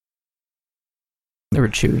They were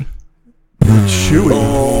chewy. Chewy.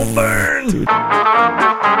 Oh, burn. Dude.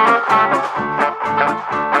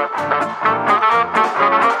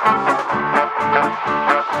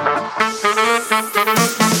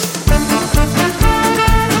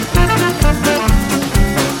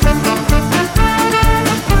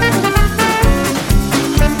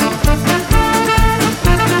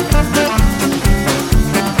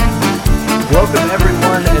 Welcome,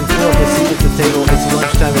 everyone, and fill up a seat at the table. It's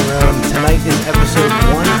lunchtime in Rome. Tonight is episode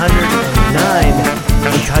 109,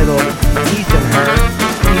 entitled Ethan Her.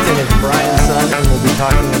 Ethan is Brian's son, and we'll be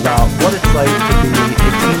talking about what it's like to be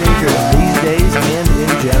a teenager these days and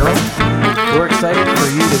in general. We're excited for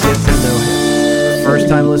you to get to know him.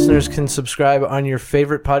 First-time listeners can subscribe on your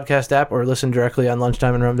favorite podcast app or listen directly on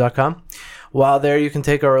lunchtimeinrome.com. While there, you can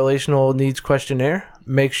take our relational needs questionnaire.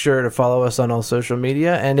 Make sure to follow us on all social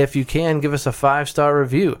media, and if you can, give us a 5-star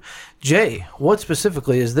review. Jay, what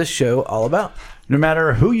specifically is this show all about? No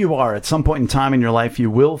matter who you are, at some point in time in your life,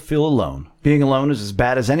 you will feel alone. Being alone is as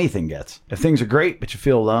bad as anything gets. If things are great, but you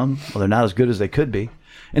feel alone, well, they're not as good as they could be.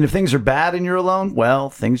 And if things are bad and you're alone, well,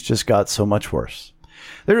 things just got so much worse.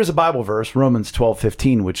 There is a Bible verse, Romans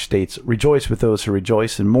 12:15, which states, "Rejoice with those who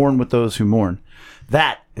rejoice and mourn with those who mourn."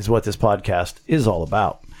 That is what this podcast is all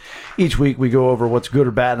about. Each week we go over what's good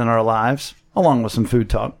or bad in our lives, along with some food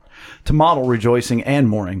talk, to model rejoicing and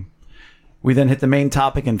mourning. We then hit the main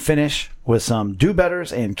topic and finish with some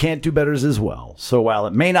do-betters and can't-do-betters as well. So while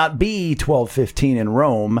it may not be 12:15 in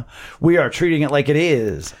Rome, we are treating it like it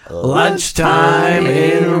is Lunchtime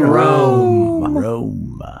in Rome.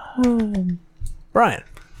 Rome. Brian,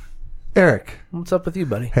 Eric. what's up with you,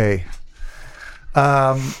 buddy? Hey.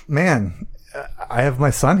 Man, I have my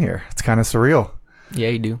son here. It's kind of surreal. Yeah,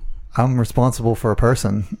 you do. I'm responsible for a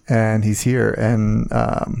person, and he's here, and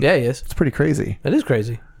Yeah, he is. it's pretty crazy. It is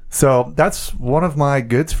crazy. So that's one of my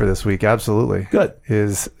goods for this week. Absolutely, Good.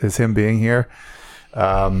 is him being here.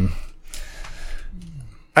 I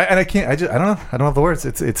can't. I don't know. I don't have the words.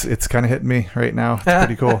 It's kind of hitting me right now. It's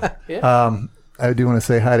pretty cool. Yeah. I do want to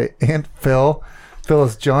say hi to Aunt Phil.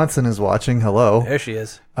 Phyllis Johnson is watching. Hello. There she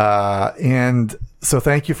is. And so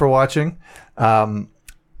thank you for watching.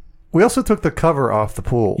 We also took the cover off the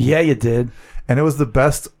pool. Yeah, you did. And it was the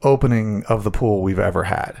best opening of the pool we've ever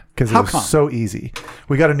had because it How was come? so easy.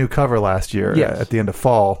 We got a new cover last year Yes. at the end of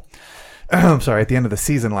fall. Sorry, at the end of the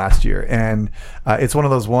season last year. And it's one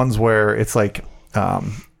of those ones where it's like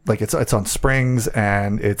it's on springs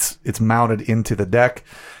and it's mounted into the deck.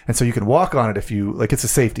 And so you can walk on it if you like. It's a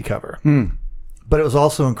safety cover. But it was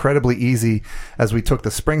also incredibly easy as we took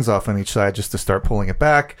the springs off on each side just to start pulling it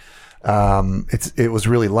back. It was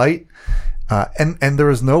really light. And there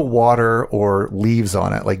was no water or leaves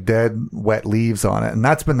on it, like dead, wet leaves on it. And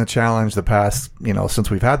that's been the challenge the past, since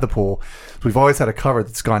we've had the pool. We've always had a cover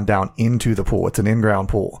that's gone down into the pool. It's an in-ground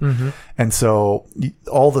pool. Mm-hmm. And so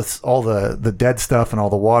all the dead stuff and all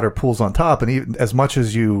the water pools on top. And even as much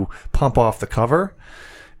as you pump off the cover,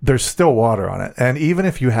 there's still water on it. And even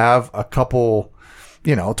if you have a couple,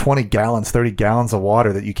 20 gallons, 30 gallons of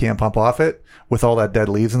water that you can't pump off it with all that dead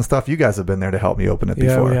leaves and stuff, you guys have been there to help me open it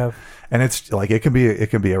before. we have. And it's like, it can be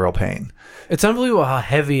a real pain. It's unbelievable how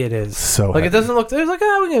heavy it is. So like heavy. it doesn't look. It's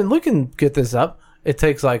like we can get this up. It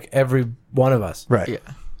takes like every one of us. Right.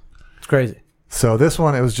 Yeah. It's crazy. So this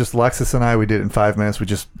one, it was just Lexus and I. We did it in 5 minutes. We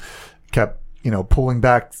just kept, pulling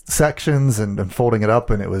back sections and folding it up,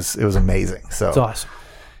 and it was amazing. So It's awesome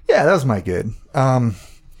yeah, that was my good. because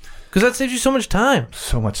that saves you so much time,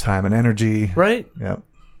 So much time and energy. right? Yep.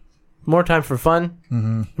 More time for fun.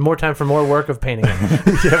 Mm-hmm. More time for more work of painting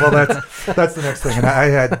it. Yeah, well, that's the next thing. And I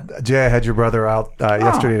had your brother out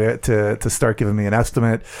yesterday to start giving me an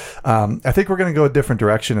estimate. I think we're going to go a different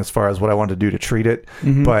direction as far as what I want to do to treat it,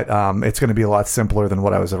 but it's going to be a lot simpler than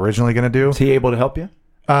what I was originally going to do. Is he able to help you?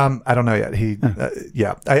 I don't know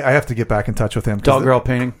yet. I have to get back in touch with him. Dog Girl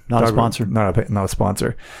Painting, not a sponsor. Not a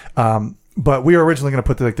sponsor. But we were originally going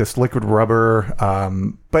to put this liquid rubber,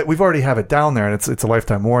 but we've already have it down there, and it's a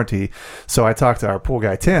lifetime warranty. So I talked to our pool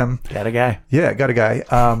guy, Tim. Got a guy. Yeah, got a guy.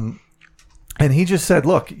 And he just said,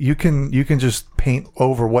 look, you can just paint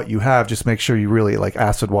over what you have. Just make sure you really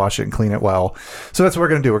acid wash it and clean it well. So that's what we're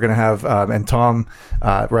going to do. We're going to have, and Tom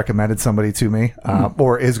recommended somebody to me,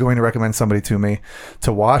 or is going to recommend somebody to me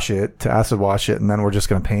to wash it, to acid wash it, and then we're just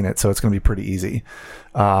going to paint it. So it's going to be pretty easy.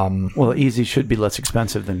 Well, easy should be less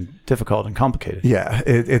expensive than difficult and complicated. Yeah,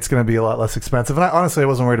 it's going to be a lot less expensive. And I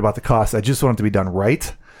wasn't worried about the cost. I just want it to be done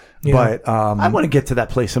right. Yeah. But I want to get to that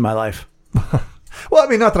place in my life. well, I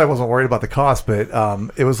mean, not that I wasn't worried about the cost, but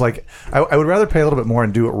it was like I would rather pay a little bit more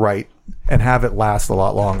and do it right and have it last a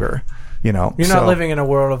lot longer. You know, You're not living in a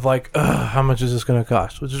world of like, how much is this going to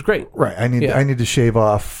cost? Which is great. right. I need to shave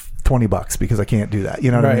off $20 because I can't do that.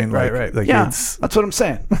 You know what I mean? Right. Like Yeah, it's, that's what I'm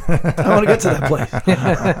saying. I want to get to that place.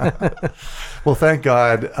 well, thank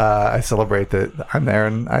God I celebrate that I'm there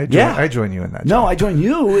and I join you in that. No, I join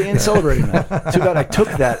you in celebrating that. Too bad I took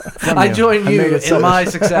that from I you. join I you made it in so- my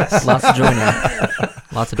success. Lots to join in.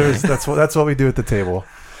 Lots of There's, joining. that's what we do at the table.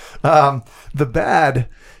 The bad,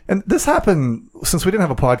 and this happened since we didn't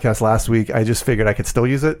have a podcast last week. I just figured I could still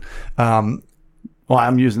use it. Well,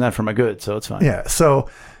 I'm using that for my good, so it's fine. Yeah. So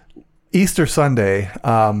Easter Sunday,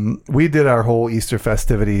 we did our whole Easter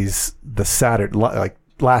festivities the Saturday, like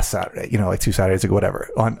last Saturday, you know, like 2 Saturdays ago, whatever,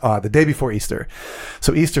 on the day before Easter.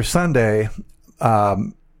 So Easter Sunday,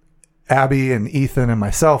 Abby and Ethan and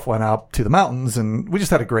myself went out to the mountains and we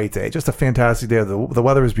just had a great day. Just a fantastic day. The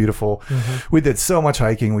weather was beautiful. We did so much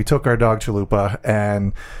hiking. We took our dog Chalupa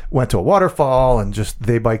and went to a waterfall and just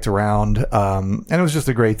they biked around. And it was just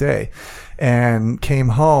a great day. And came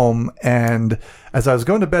home, and as I was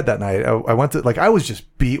going to bed that night, I went to, like, I was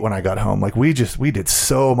just beat when I got home. Like we did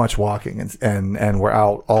so much walking and we're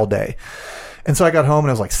out all day. And so I got home and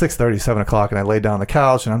it was like 6:30, 7 o'clock, and I laid down on the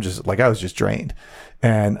couch and I'm just like, I was just drained.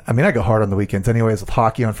 And I mean, I go hard on the weekends anyways with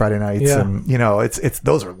hockey on Friday nights. Yeah. And you know, it's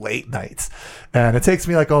those are late nights and it takes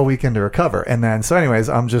me like all weekend to recover. And then, so anyways,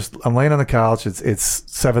 I'm laying on the couch. It's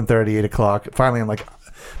 7:30, 8 o'clock. Finally, I'm like,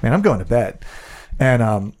 man, I'm going to bed.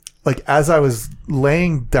 And, like as I was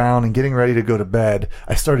laying down and getting ready to go to bed,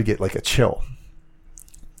 I started to get like a chill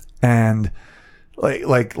and like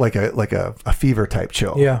a fever type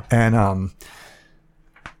chill. Yeah. And,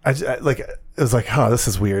 I like, it was like, oh, this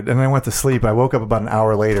is weird. And then I went to sleep. I woke up about an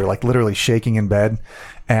hour later, like literally shaking in bed.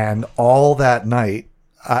 And all that night,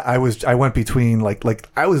 I went between like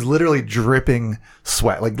I was literally dripping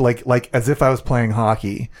sweat, like as if I was playing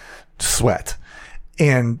hockey, sweat,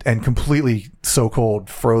 and completely so cold,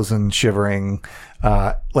 frozen, shivering,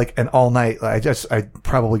 and all night. I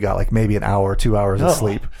probably got like maybe an hour, 2 hours of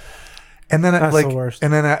sleep. And then That's the worst.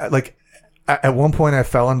 and then at one point I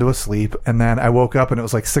fell into a sleep and then I woke up and it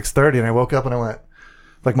was like 6:30 and I woke up and I went,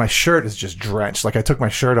 like my shirt is just drenched. Like I took my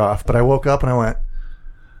shirt off, but I woke up and I went,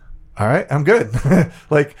 all right, I'm good.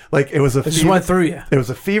 like it was a It just went through you. It was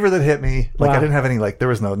a fever that hit me. Like Wow. I didn't have any, like there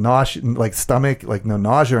was no nausea, like stomach, like no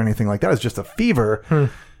nausea or anything like that. It was just a fever and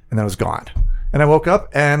then it was gone. And I woke up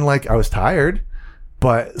and like I was tired,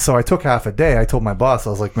 but so I took half a day. I told my boss, I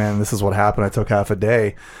was like, man, this is what happened. I took half a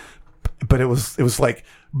day, but it was like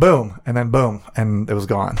boom and then boom and it was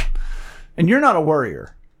gone. And you're not a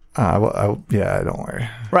worrier. Yeah, don't worry.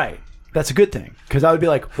 Right. That's a good thing. Because I would be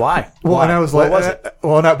like, why? Well, Why? and I was What like, was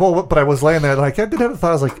it? but I was laying there like I did have a thought.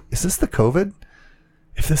 I was like, is this the COVID?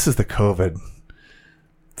 If this is the COVID,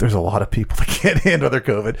 there's a lot of people that can't handle their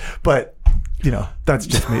COVID. But you know, that's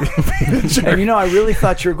just me. And you know, I really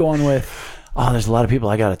thought you were going with, oh, there's a lot of people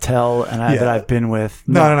I got to tell and that I've been with.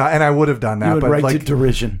 No. And I would have done that. You would but write like, to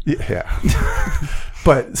derision. yeah.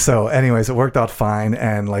 But so, anyways, it worked out fine,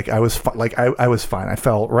 and like I was I was fine. I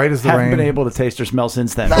felt right as the Haven't rain. been able to taste or smell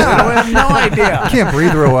since then. I have no idea. I can't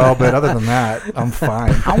breathe real well, but other than that, I'm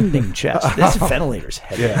fine. Pounding chest. This ventilator's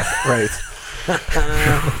heavy. Yeah, right.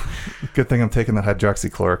 Good thing I'm taking that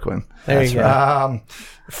hydroxychloroquine. There you go.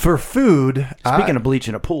 For food, Speaking of bleach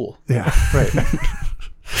in a pool. yeah, right.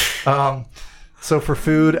 So for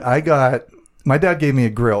food, my dad gave me a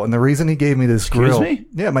grill, and the reason he gave me this grill, me?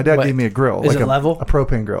 yeah, my dad Wait, gave me a grill, is like it level? a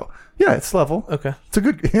propane grill. Yeah, it's level. Okay. It's a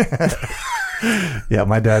good. Yeah,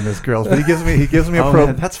 my dad and his grills, but he gives me a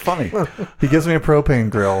Man, that's funny. he gives me a propane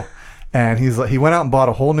grill, and he went out and bought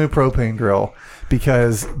a whole new propane grill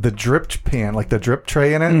because the drip pan, like the drip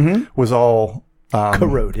tray in it, was all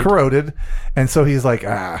corroded, and so he's like,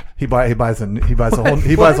 he buys a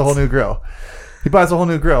whole new grill. He buys a whole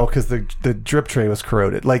new grill because the drip tray was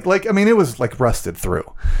corroded. Like I mean, it was like rusted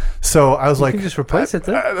through. So I was You like, can just replace it,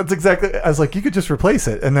 though. that's exactly. I was like, you could just replace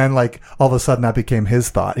it. And then like all of a sudden that became his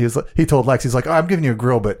thought. He told Lex, he's like, oh, I'm giving you a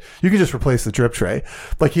grill, but you can just replace the drip tray.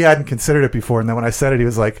 Like he hadn't considered it before. And then when I said it, he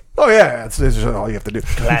was like, oh yeah, it's just all you have to do.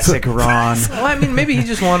 Classic Ron. Well, I mean, maybe he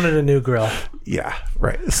just wanted a new grill. Yeah,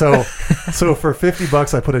 right. So for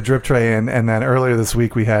 $50, I put a drip tray in, and then earlier this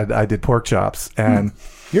week I did pork chops, and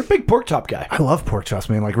You're a big pork chop guy. I love pork chops,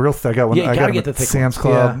 man. Like real thick. I got Yeah, you I gotta got get them the at thick Sam's ones.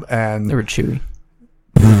 Club, and They were chewy.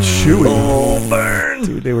 chewy. Oh, burn,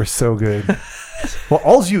 dude, they were so good. Well,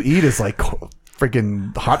 all you eat is like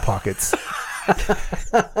freaking hot pockets.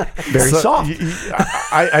 Very soft.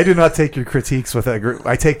 I do not take your critiques with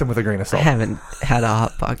I take them with a grain of I salt. haven't had a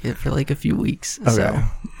Hot Pocket for like a few weeks. Okay, So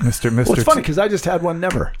Mr. Well, it's funny because I just had one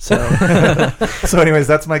never. So So, anyways,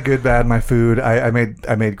 that's my good, bad, my food. I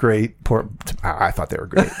made great pork. I thought they were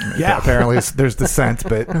great. Yeah. Apparently, there's dissent,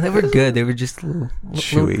 but they were good. They were just a little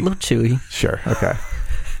Chewy. little chewy. sure, okay.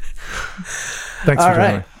 Thanks All for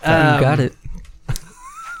joining. right. You got it.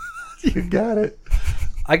 You got it.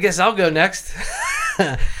 I guess I'll go next.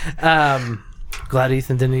 Glad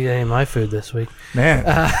Ethan didn't eat any of my food this week. Man,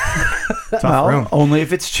 tough room. only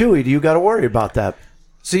if it's chewy do you got to worry about that.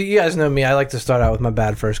 So you guys know me. I like to start out with my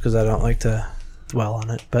bad first because I don't like to dwell on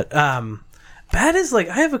it. But bad is like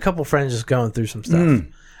I have a couple friends just going through some stuff,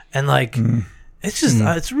 and like it's just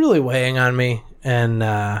it's really weighing on me. And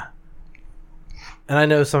I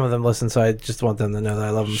know some of them listen, so I just want them to know that I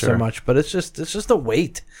love them so much. But it's just a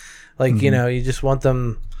weight. Like you know, you just want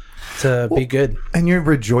them to be good. And you're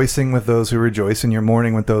rejoicing with those who rejoice, and you're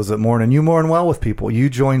mourning with those that mourn, and you mourn well with people. You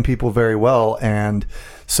join people very well, and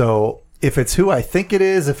so if it's who I think it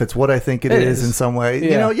is, if it's what I think it is in some way,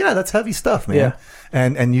 you know, that's heavy stuff, man. Yeah.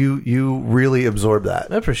 And you really absorb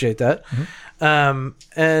that. I appreciate that.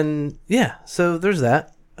 And yeah, so there's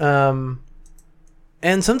that. And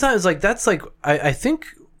sometimes like that's like I think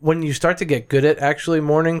when you start to get good at actually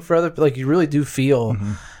mourning for other, like you really do feel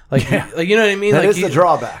like you know what I mean. That like is the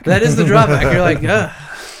drawback. That is the drawback. You're like,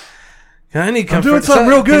 I need comfort. doing something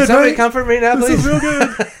real good, Can somebody right? comfort me now, please? This is real good.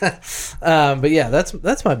 But yeah,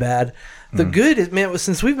 that's my bad. The good is, man,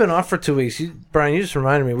 since we've been off for 2 weeks, Brian, you just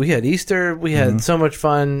reminded me, we had Easter. We had so much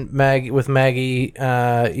fun with Maggie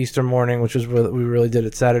Easter morning, which was we really did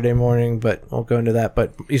it Saturday morning, but won't go into that.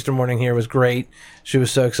 But Easter morning here was great. She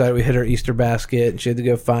was so excited. We hit her Easter basket, and she had to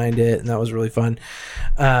go find it, and that was really fun.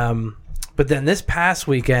 But then this past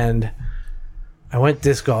weekend, I went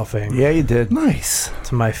disc golfing. Yeah, you did. Nice.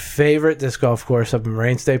 To my favorite disc golf course up in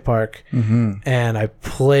Moraine State Park, and I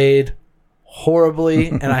played horribly,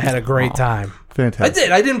 and I had a great time. Fantastic.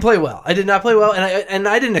 I didn't play well. I did not play well, and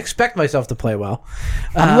I didn't expect myself to play well.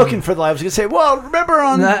 I'm looking for the I was going to say, well, remember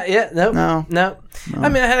on... No. I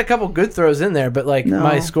mean, I had a couple good throws in there, but like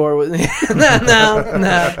my score was no.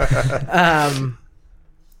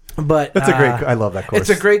 But That's a great. I love that course. It's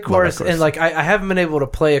a great Love that course, and like I haven't been able to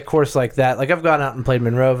play a course like that. Like I've gone out and played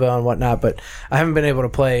Monroeville and whatnot, but I haven't been able to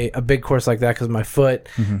play a big course like that because of my foot.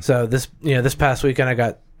 So this past weekend I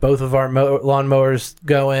got both of our lawn mowers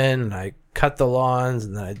going, and I cut the lawns,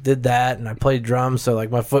 and then I did that, and I played drums. So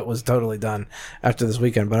like my foot was totally done after this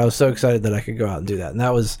weekend, but I was so excited that I could go out and do that, and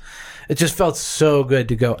it just felt so good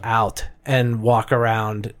to go out and walk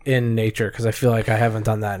around in nature because I feel like I haven't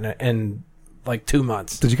done that in like 2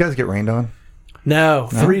 months. Did you guys get rained on? No.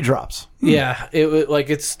 3 drops. Yeah,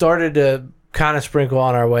 it started to kind of sprinkle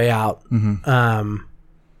on our way out. And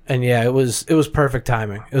yeah, it was perfect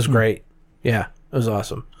timing. It was great. Yeah, it was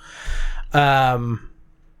awesome.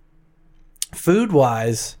 Food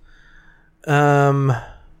wise, I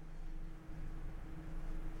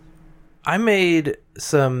made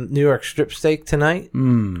some New York strip steak tonight,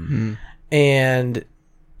 and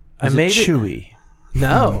I made it chewy.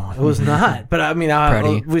 No, it was not. But I mean,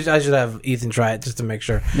 I should have Ethan try it just to make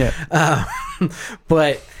sure. Yeah.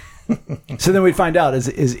 But So then we'd find out,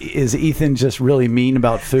 is Ethan just really mean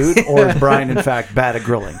about food, or is Brian, in fact, bad at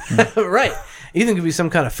grilling? right, Ethan could be some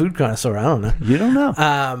kind of food connoisseur. I don't know. You don't know.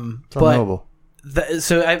 It's unknowable.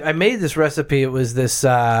 So I made this recipe. It was this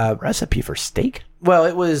Recipe for steak? well,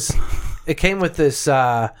 it came with this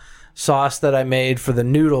sauce that I made for the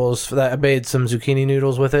noodles. I made some zucchini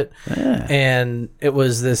noodles with it, and it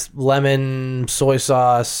was this lemon, soy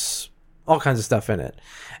sauce, all kinds of stuff in it.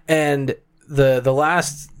 And the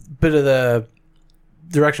last bit of the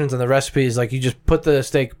directions on the recipe is like you just put the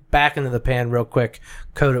steak back into the pan real quick,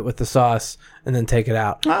 coat it with the sauce, and then take it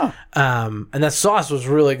out. Oh. And that sauce was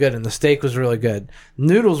really good, and the steak was really good.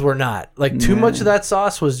 Noodles were not. Like, too much of that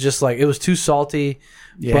sauce was just like, it was too salty.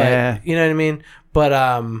 Yeah. But, you know what I mean?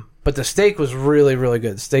 But the steak was really, really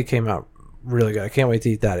good. The steak came out really good. I can't wait to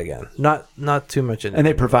eat that again. Not too much in it. And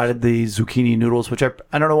they provided the zucchini noodles, which I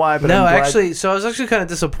don't know why, but No, I'm glad. actually, so I was actually kind of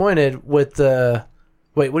disappointed with the...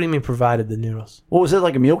 Wait, what do you mean provided the noodles? What was it,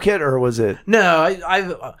 like a meal kit, or was it... No,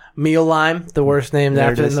 I Meal Lime, the worst name There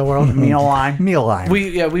it after is. in the world. Meal lime? Meal lime.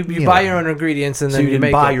 You buy your own ingredients and So then you didn't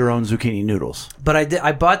make buy it. your own zucchini noodles. But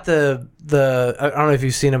I bought the I don't know if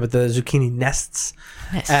you've seen them, but the zucchini nests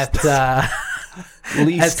at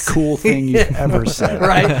Least cool thing you've ever said.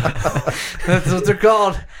 right. That's what they're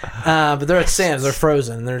called. But they're at Sam's. They're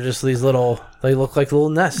frozen. They're just these little. They look like little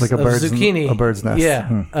nests Like a of bird's- zucchini. a bird's nest. Yeah.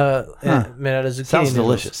 Made out of zucchini. Sounds noodles.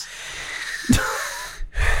 delicious.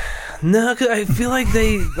 No, 'cause I feel like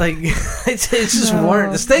they like it's just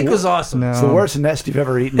weren't. The steak was awesome. No. It's the worst nest you've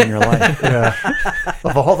ever eaten in your life. Yeah.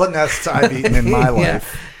 Of all the nests I've eaten in my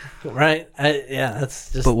life. Right?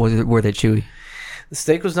 That's just. But were they chewy? The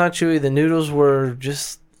steak was not chewy. The noodles were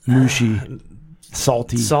just Mushy,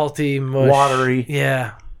 salty, salty, mush. watery.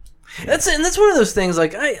 Yeah, that's one of those things.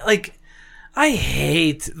 I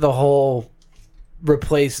hate the whole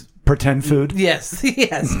replace. Pretend food. Yes,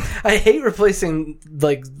 yes. I hate replacing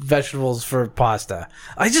like vegetables for pasta.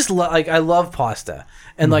 I just I love pasta,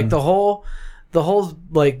 and like the whole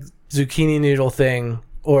like zucchini noodle thing,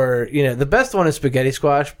 or the best one is spaghetti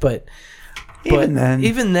squash, but even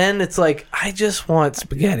then it's like I just want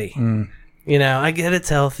spaghetti. I get it's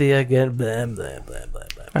healthy. I get blah blah blah blah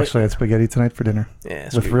blah. Actually, I had spaghetti tonight for dinner. Yeah,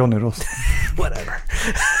 with real noodles. whatever.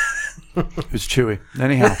 It was chewy.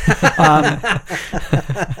 Anyhow,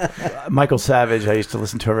 Michael Savage, I used to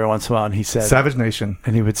listen to every once in a while, and he said, Savage Nation.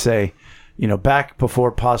 and he would say, back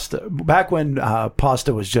when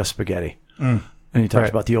pasta was just spaghetti. And he talks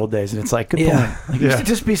about the old days, and it's like, good point. Like, it used to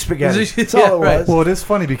just be spaghetti. That's all it was. Well, it is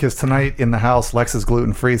funny because tonight in the house, Lex is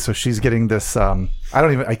gluten free, so she's getting this. I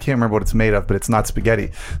can't remember what it's made of, but it's not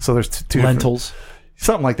spaghetti. So there's two Lentils.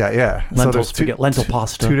 something like that. Yeah, Lentil so there's lentil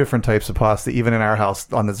pasta. two different types of pasta, even in our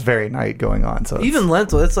house on this very night going on. So Even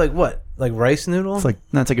lentil. It's like what? Like rice noodle? it's like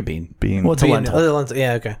That's like a bean. bean. Well, it's a lentil. Oh, lentil.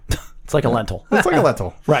 Yeah. Okay. It's like a lentil. It's like a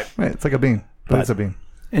lentil, Right. It's like a bean, but it's a bean.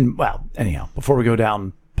 And, well, anyhow, before we go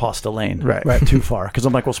down pasta lane Right. too far, because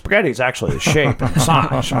I'm like, well, spaghetti is actually the shape and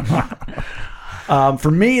size.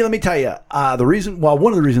 For me, let me tell you, one of the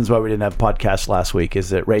reasons why we didn't have a podcast last week is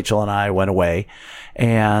that Rachel and I went away,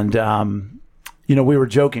 and we were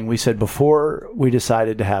joking. We said before we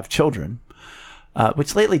decided to have children,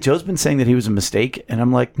 which lately Joe's been saying that he was a mistake, and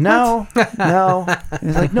I'm like, no. And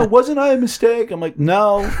he's like, no, wasn't I a mistake? I'm like,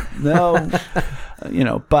 no.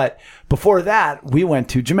 But before that, we went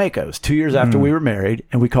to Jamaica. It was 2 years after we were married,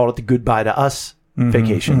 and we called it the goodbye to us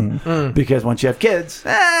vacation because once you have kids,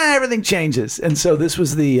 everything changes. And so this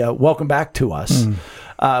was the welcome back to us.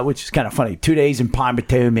 Which is kind of funny. 2 days in Palm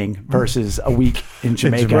Beach versus a week in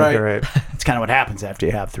Jamaica. Right. It's kind of what happens after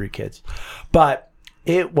you have 3 kids. But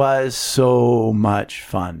it was so much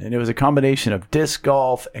fun. And it was a combination of disc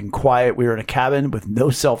golf and quiet. We were in a cabin with no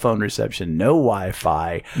cell phone reception, no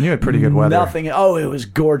Wi-Fi. You had pretty good weather. Nothing. Oh, it was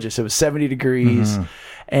gorgeous. It was 70 degrees.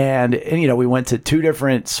 And we went to 2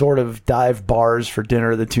 different sort of dive bars for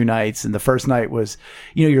dinner the 2 nights. And the first night was,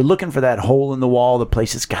 you're looking for that hole in the wall, the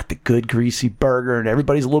place that's got the good greasy burger, and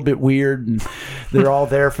everybody's a little bit weird and they're all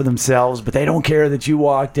there for themselves, but they don't care that you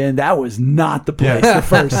walked in. That was not the place the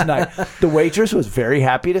first night. The waitress was very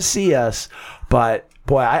happy to see us, but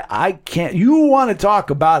boy, I can't. You want to talk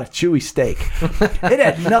about a chewy steak. It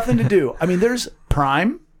had nothing to do. I mean, there's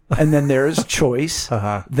prime. And then there is choice.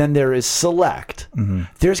 Then there is select.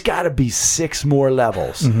 There's got to be 6 more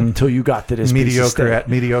levels until you got to this mediocre at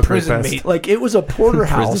mediocre Prison best. meat. Like it was a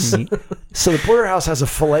porterhouse. So the porterhouse has a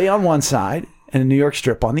fillet on one side and a New York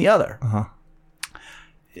strip on the other.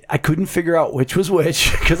 I couldn't figure out which was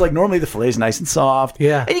which because like normally the fillet is nice and soft.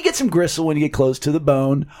 Yeah. And you get some gristle when you get close to the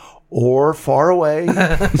bone or far away.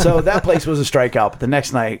 So that place was a strikeout. But the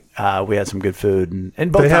next night we had some good food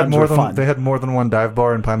and both times were fun. They had more than one dive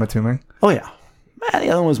bar in Palma. Oh yeah. The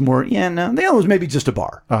other one was more. Yeah, no. The other one was maybe just a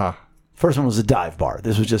bar. First one was a dive bar.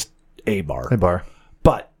 This was just a bar. A bar.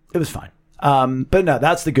 But it was fine. But no,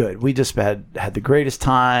 that's the good. We just had the greatest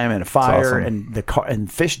time and a fire awesome. and the car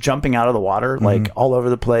and fish jumping out of the water like all over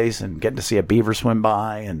the place and getting to see a beaver swim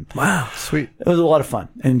by and Wow. Sweet. it was a lot of fun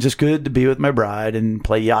and just good to be with my bride and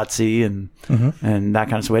play Yahtzee and that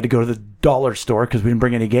kind of stuff. We had to go to the dollar store because we didn't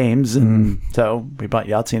bring any games and so we bought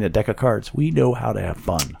Yahtzee and a deck of cards. We know how to have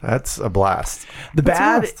fun. That's a blast. The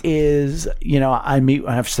bad is,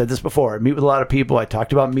 I've said this before, I meet with a lot of people. I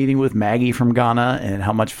talked about meeting with Maggie from Ghana and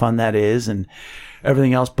how much fun that is and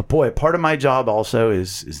everything else. But boy, part of my job also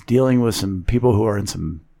is dealing with some people who are in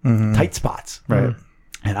some tight spots. Right.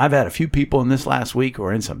 And I've had a few people in this last week who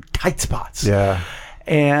are in some tight spots. Yeah.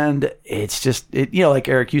 And it's just, like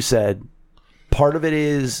Eric, you said, part of it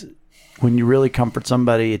is when you really comfort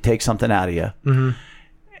somebody, it takes something out of you.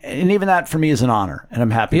 And even that for me is an honor. And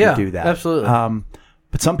I'm happy to do that. Absolutely.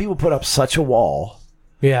 But some people put up such a wall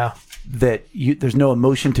Yeah. that there's no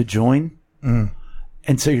emotion to join.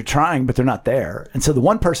 And so you're trying, but they're not there. And so the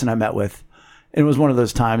one person I met with, it was one of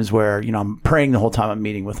those times where, I'm praying the whole time I'm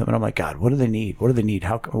meeting with them. And I'm like, God, what do they need? What do they need?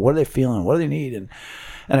 What are they feeling? What do they need? And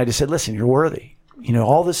I just said, listen, you're worthy.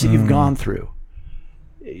 All this that you've gone through,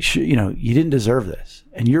 you didn't deserve this.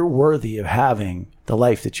 And you're worthy of having the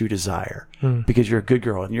life that you desire because you're a good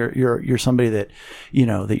girl and you're somebody that, you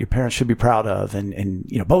know, that your parents should be proud of and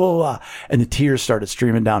you know, blah, blah, blah. And the tears started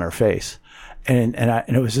streaming down her face. And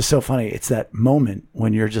it was just so funny. It's that moment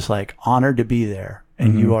when you're just like honored to be there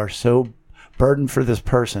and you are so burdened for this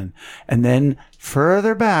person. And then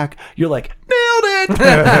further back, you're like, nailed it.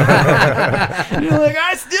 And you're like,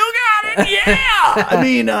 I still got it. Yeah. I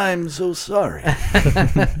mean, I'm so sorry.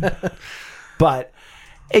 But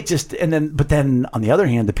it just, but then on the other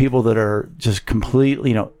hand, the people that are just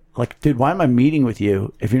completely, you know, like, dude, why am I meeting with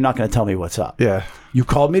you if you're not going to tell me what's up? Yeah. You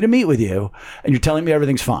called me to meet with you and you're telling me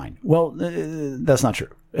everything's fine. Well, that's not true.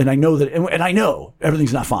 And I know that, and I know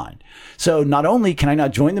everything's not fine. So not only can I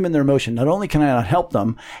not join them in their emotion, not only can I not help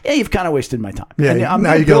them, you've kind of wasted my time. Yeah. And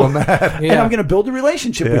Now you get them mad. And I'm going to build a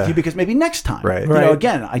relationship with you because maybe next time, Right. you know,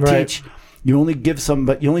 again, I teach, you only give some,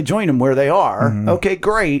 but you only join them where they are. Okay,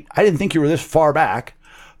 great. I didn't think you were this far back,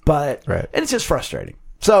 but, and it's just frustrating.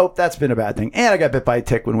 So that's been a bad thing. And I got bit by a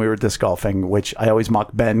tick when we were disc golfing, which I always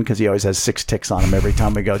mock Ben because he always has 6 ticks on him every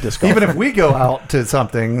time we go disc golfing. Even if we go out to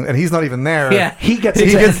something and he's not even there, he gets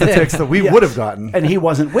the ticks that we would have gotten. And he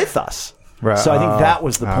wasn't with us. Right. So I think that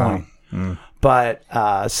was the point. But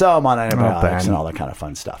so I'm on antibiotics and all that kind of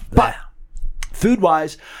fun stuff. But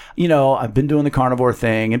food-wise, you know, I've been doing the carnivore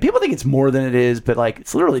thing, and people think it's more than it is, but like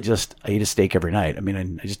it's literally just I eat a steak every night. I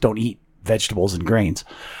mean, I just don't eat vegetables and grains.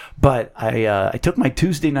 But I took my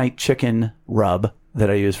Tuesday night chicken rub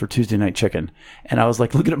that I use for Tuesday night chicken, and I was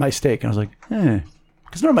like looking at my steak, and I was like,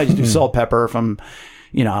 because normally I just do salt, pepper. If I'm,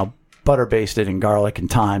 you know, I'll butter baste it in garlic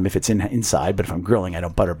and thyme if it's inside. But if I'm grilling, I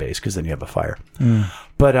don't butter baste because then you have a fire.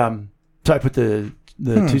 But so I put the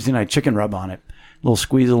Tuesday night chicken rub on it, a little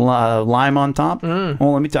squeeze of lime on top.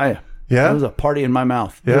 Well, let me tell you. Yeah. It was a party in my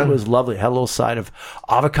mouth. Yeah. It was lovely. It had a little side of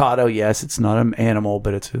avocado. Yes, it's not an animal,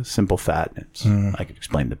 but it's a simple fat. I could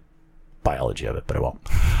explain the biology of it, but I won't.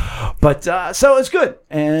 But so it's good,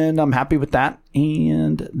 and I'm happy with that.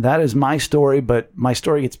 And that is my story, but my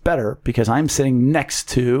story gets better because I'm sitting next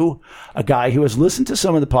to a guy who has listened to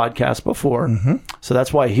some of the podcasts before. So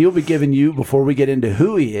that's why he'll be giving you, before we get into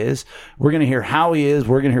who he is, we're going to hear how he is.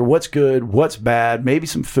 We're going to hear what's good, what's bad, maybe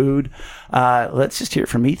some food. Let's just hear it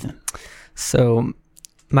from Ethan. So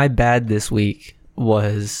my bad this week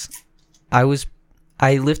was I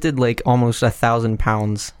lifted like almost 1,000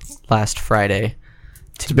 pounds last Friday.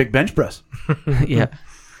 It's a big bench press. Yeah.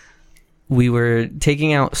 We were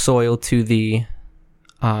taking out soil to the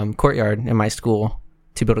courtyard in my school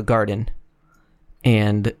to build a garden.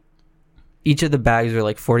 And each of the bags were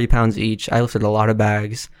like 40 pounds each. I lifted a lot of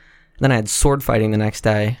bags. Then I had sword fighting the next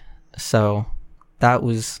day. So that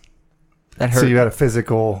hurt. So you had a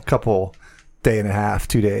physical couple day and a half,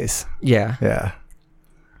 2 days. Yeah. Yeah.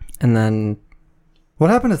 And then... What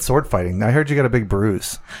happened at sword fighting? I heard you got a big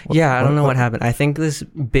bruise. I don't know what happened. I think this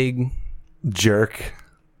big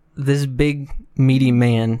meaty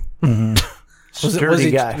man. Sturdy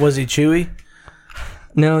guy. Was he chewy?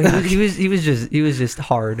 No, he was just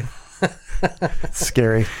hard.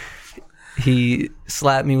 Scary. He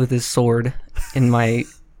slapped me with his sword in my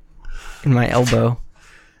elbow,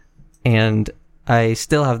 and I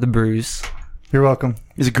still have the bruise. You're welcome.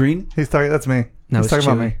 Is it green? He's talking. That's me. No, He's it's talking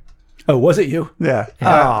about chewy. me. Oh, was it you? Yeah.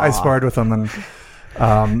 I sparred with them, and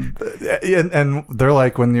they're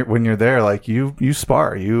like, when you're there, like you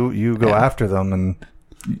spar, you go after them, and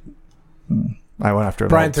I went after them.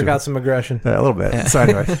 Brian took out some aggression. Yeah, a little bit. So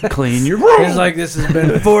anyway, Clean your room. He's like, this has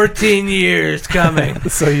been 14 years coming.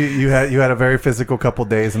 so you had a very physical couple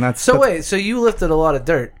days, and that's Wait, so you lifted a lot of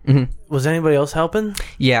dirt. Was anybody else helping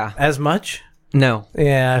Yeah. as much? No.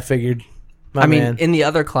 Yeah, I figured. I mean, in the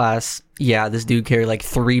other class, this dude carried like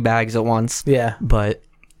 3 bags at once. Yeah. But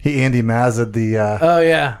he Andy Mazza'd the Oh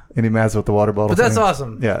yeah, Andy Mazza with the water bottle. but that's thing.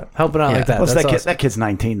 awesome. Yeah. Helping out like that. Plus That's that awesome. kid's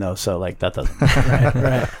 19 though, so like that doesn't.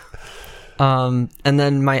 Right. and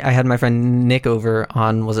then I had my friend Nick over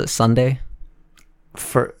on, was it Sunday?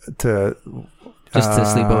 Just to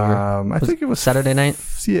sleep over. I think it was Saturday night?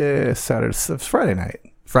 Yeah, Saturday. It was Friday night.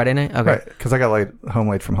 Friday night? Okay. Right, because I got home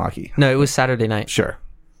late from hockey. No, it was Saturday night. Sure.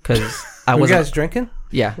 Because I Were you wasn't. guys drinking?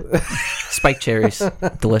 Yeah. Spiked cherries.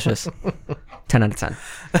 Delicious. 10 out of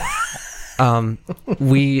 10.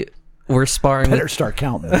 We were sparring. Better start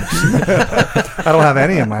counting. I don't have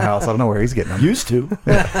any in my house. I don't know where he's getting them. Used to.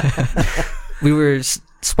 We were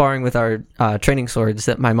sparring with our training swords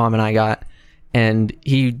that my mom and I got. And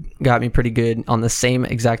he got me pretty good on the same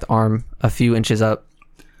exact arm, a few inches up.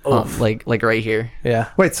 Like right here. Yeah.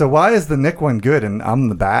 Wait, so why is the Nick one good and I'm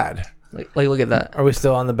the bad? Like look at that. Are we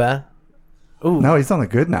still on the bad? Ooh. No, he's on the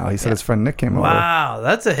good now. He said his friend Nick came over. Wow,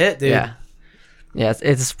 that's a hit, dude. Yeah. Yeah,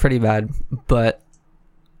 it's pretty bad. But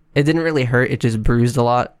it didn't really hurt. It just bruised a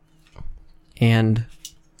lot. And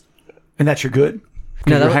that's your good?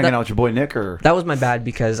 No, Because you're hanging out with your boy Nick, or that was my bad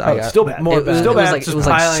because I got still bad. More it was, bad. it was bad. like Just it was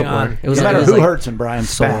like piling sore. on. It was no like, matter it was who like hurts him, Brian.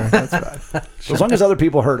 sore. Bad. That's bad. As long as other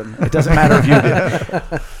people hurt him, it doesn't matter if you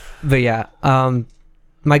did. But yeah,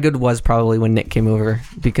 my good was probably when Nick came over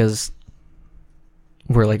because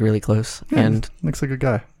we're like really close. And Nick's a good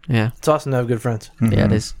guy. yeah, It's awesome to have good friends. yeah,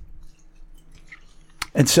 it is.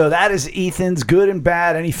 And so that is Ethan's good and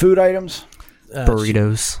bad. Any food items?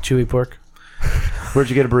 Burritos, Chewy pork. Where'd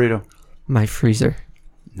you get a burrito? my freezer.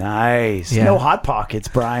 Nice. Yeah. No Hot Pockets,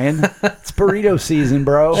 Brian. It's burrito season,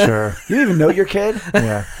 bro. Sure. You didn't even know your kid?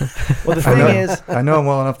 Yeah. Well, the thing is, I know him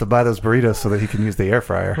well enough to buy those burritos so that he can use the air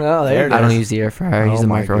fryer. Oh, there it I is. don't use the air fryer. I use the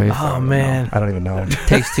my microwave. goodness. Oh, man. I don't even know him.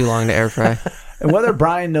 Takes too long to air fry. and whether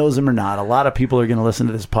Brian knows him or not, a lot of people are going to listen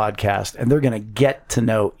to this podcast and they're going to get to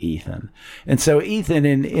know Ethan. And so, Ethan,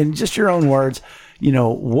 in just your own words,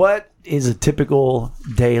 what is a typical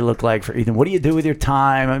day look like for Ethan? What do you do with your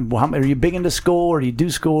time? Are you big into school, or do you do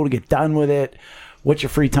school to get done with it? What's your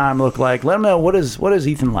free time look like? Let them know what is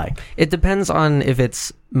Ethan like. It depends on if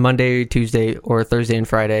it's Monday, Tuesday, or Thursday and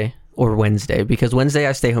Friday, or Wednesday. Because Wednesday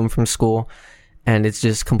I stay home from school, and it's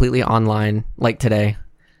just completely online. Like today.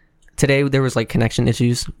 Today there was like connection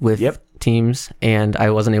issues with Teams, and I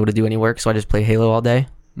wasn't able to do any work, so I just play Halo all day.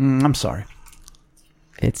 I'm sorry.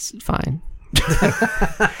 It's fine.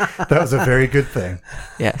 That was a very good thing.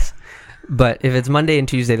 Yes. But if it's Monday and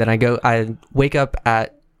Tuesday, then I wake up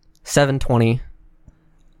at 7:20.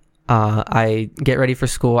 I get ready for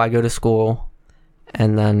school. I go to school,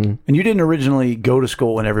 and then And you didn't originally go to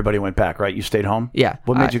school when everybody went back, right? You stayed home? yeah.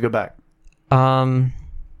 What made you go back?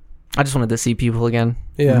 I just wanted to see people again.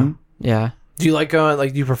 Yeah. Mhm. Yeah. Do you like going?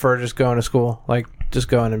 Like, do you prefer just going to school? Like, just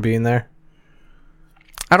going and being there?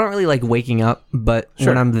 I don't really like waking up, but Sure.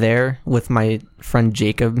 when I'm there with my friend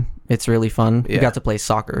Jacob, it's really fun. We Yeah. got to play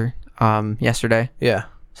soccer yesterday, Yeah.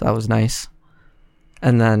 so that was nice.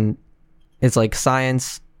 And then it's like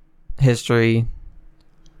science, history,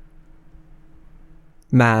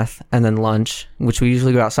 math, and then lunch, which we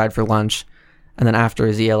usually go outside for lunch. And then after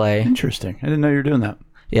is ELA. Interesting. I didn't know you were doing that.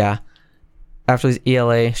 Yeah. After is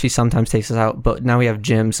ELA, she sometimes takes us out, but now we have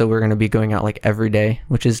gym, so we're going to be going out like every day,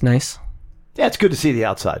 which is nice. Yeah, it's good to see the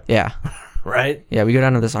outside. Yeah. Right. Yeah, we go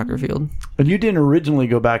down to the soccer field. And you didn't originally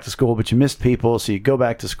go back to school, but you missed people, so you go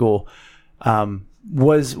back to school.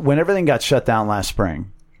 Was when everything got shut down last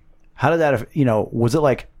spring, how did that, was it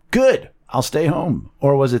like, good, I'll stay home?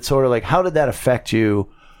 Or was it sort of like, how did that affect you?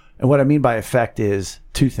 And what I mean by affect is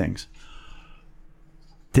two things.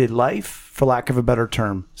 Did life, for lack of a better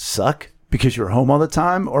term, suck because you were home all the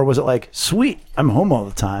time? Or was it like, sweet, I'm home all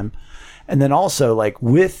the time? And then also, like,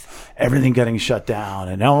 with everything getting shut down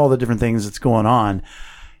and all the different things that's going on,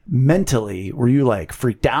 mentally, were you like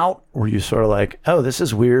freaked out? Were you sort of like, oh, this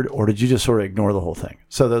is weird? Or did you just sort of ignore the whole thing?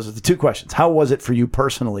 So those are the two questions. How was it for you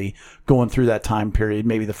personally going through that time period,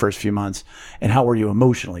 maybe the first few months? And how were you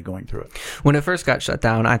emotionally going through it? When it first got shut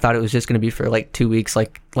down, I thought it was just going to be for like 2 weeks,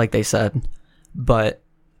 like they said. But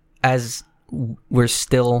as we're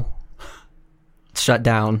still shut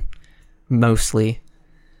down, mostly,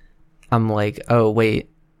 I'm like, oh, wait,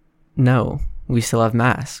 no, we still have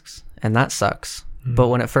masks, and that sucks. But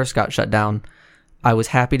when it first got shut down, I was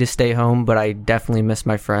happy to stay home, but I definitely miss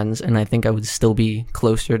my friends, and I think I would still be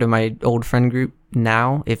closer to my old friend group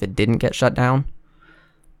now if it didn't get shut down.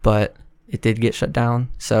 But it did get shut down,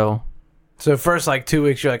 so So first, like 2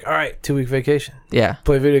 weeks, you're like, all right, 2 week vacation. yeah,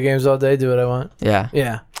 Play video games all day, do what I want. yeah,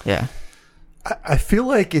 Yeah. yeah. I feel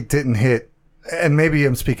like it didn't hit, and maybe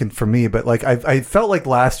I'm speaking for me, but like I felt like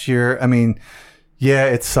last year, I mean, yeah,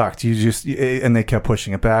 it sucked. And they kept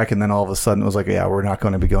pushing it back, and then all of a sudden it was like, yeah, we're not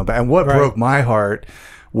going to be going back. And what broke my heart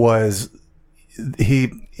was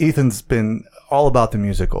Ethan's been all about the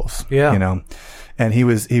musicals, Yeah. and he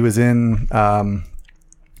was in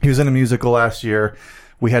a musical last year.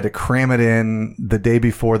 We had to cram it in the day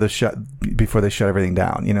before they shut everything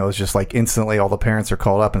down. It was just like instantly all the parents are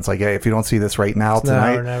called up and it's like, hey, if you don't see this right now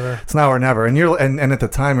tonight, now or never. it's now or never. And and at the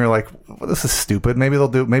time you're like, well, this is stupid. Maybe they'll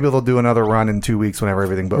do another run in 2 weeks whenever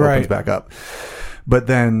everything opens back up. But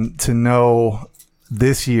then to know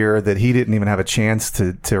this year that he didn't even have a chance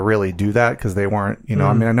to really do that because they weren't, I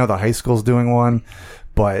mean, I know the high school's doing one,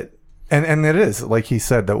 but And it is, like he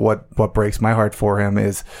said, that what breaks my heart for him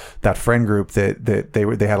is that friend group that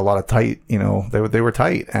they had a lot of tight, they were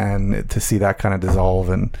tight, and to see that kind of dissolve,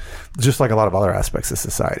 and just like a lot of other aspects of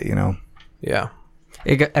society, Yeah.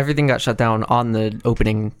 Everything got shut down on the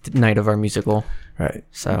opening night of our musical. Right.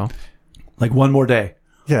 So Like one more day.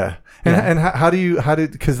 Yeah. And how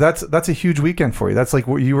did because that's a huge weekend for you. That's like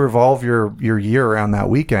you revolve your year around that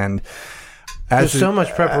weekend. There's so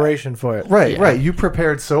much preparation for it. Right. You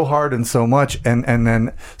prepared so hard and so much, and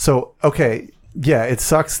then so okay. Yeah, it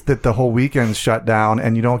sucks that the whole weekend's shut down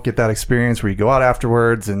and you don't get that experience where you go out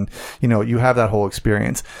afterwards and, you have that whole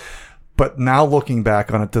experience. But now looking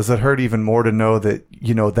back on it, does it hurt even more to know that,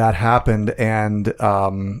 that happened? And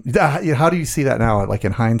how do you see that now, like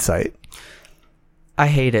in hindsight? I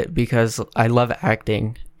hate it because I love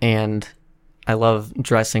acting and I love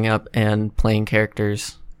dressing up and playing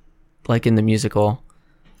characters like in the musical.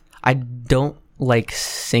 I don't like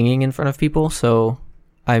singing in front of people, so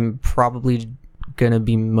I'm probably going to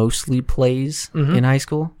be mostly plays in high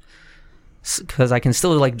school because I can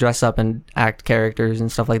still like dress up and act characters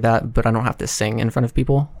and stuff like that, but I don't have to sing in front of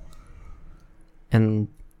people. And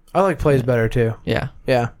I like plays better too.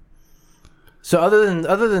 yeah. So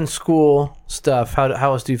other than school stuff, how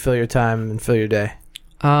else do you fill your time and fill your day?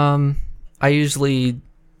 I usually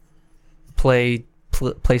play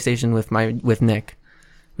PlayStation with Nick.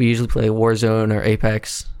 We usually play Warzone or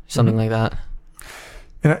Apex, something like that.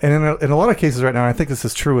 And in a lot of cases right now, I think this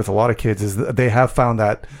is true with a lot of kids, is that they have found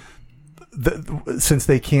that since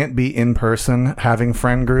they can't be in person, having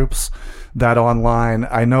friend groups, that online,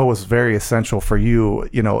 I know, was very essential for you,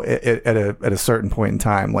 at a certain point in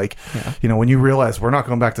time. Like, when you realize we're not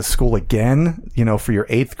going back to school again, for your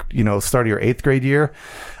start of your 8th grade year,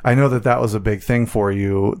 I know that was a big thing for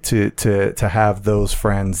you to have those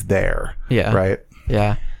friends there. Yeah. Right.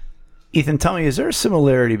 Yeah. Ethan, tell me, is there a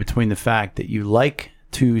similarity between the fact that you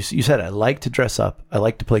said, I like to dress up, I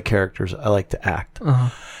like to play characters, I like to act,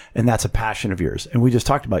 and that's a passion of yours. And we just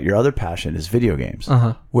talked about your other passion is video games,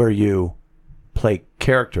 where you play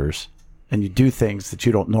characters and you do things that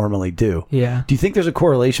you don't normally do. Yeah. Do you think there's a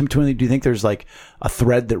correlation between it? Do you think there's like a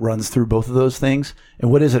thread that runs through both of those things?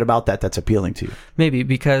 And what is it about that's appealing to you? Maybe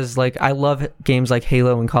because like I love games like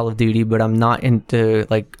Halo and Call of Duty, but I'm not into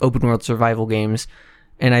like open world survival games.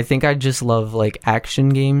 And I think I just love like action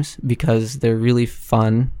games because they're really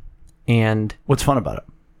fun. And what's fun about it?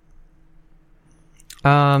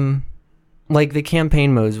 Like the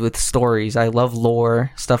campaign modes with stories. I love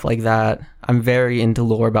lore, stuff like that. I'm very into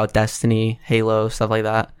lore about Destiny, Halo, stuff like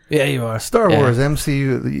that. Yeah, you are. Star Wars,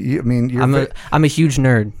 MCU. I mean, I'm a huge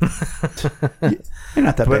nerd. You're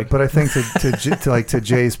not that big. But I think to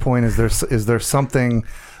Jay's point, is there something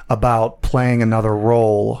about playing another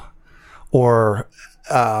role or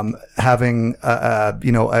having a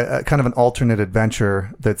kind of an alternate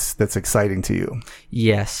adventure that's exciting to you?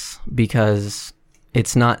 Yes, because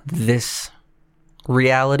it's not this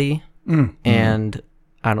reality, and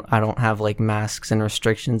I don't have like masks and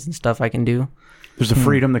restrictions and stuff I can do. There's a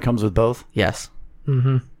freedom that comes with both. Yes.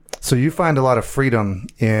 So you find a lot of freedom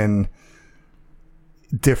in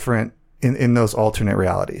different in those alternate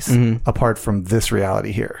realities, apart from this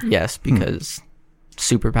reality here. Yes, because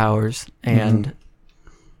superpowers and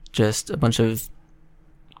just a bunch of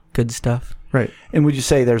good stuff. Right. And would you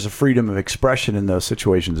say there's a freedom of expression in those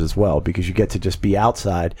situations as well? Because you get to just be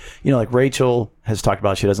outside. Like Rachel has talked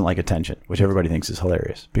about, she doesn't like attention, which everybody thinks is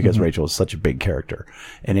hilarious because Rachel is such a big character.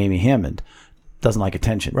 And Amy Hammond doesn't like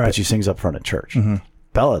attention, but she sings up front at church.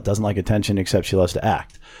 Bella doesn't like attention except she loves to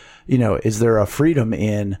act. Is there a freedom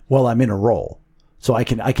in, I'm in a role, so I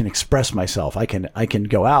can express myself. I can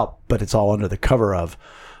go out, but it's all under the cover of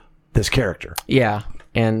this character. Yeah.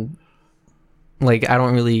 And like I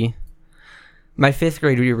don't really. My 5th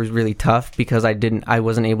grade year was really tough because I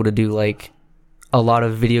wasn't able to do like a lot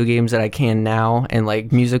of video games that I can now and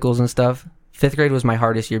like musicals and stuff. 5th grade was my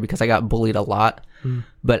hardest year because I got bullied a lot.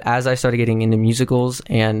 But as I started getting into musicals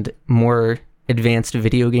and more advanced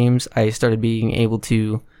video games, I started being able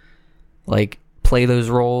to like play those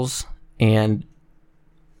roles, and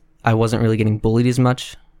I wasn't really getting bullied as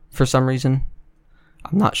much for some reason.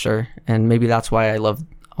 I'm not sure. And maybe that's why I love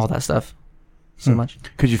all that stuff so much.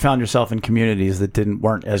 Because you found yourself in communities that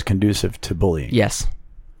weren't as conducive to bullying. Yes.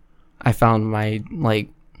 I found my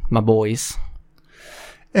boys.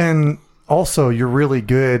 And also, you're really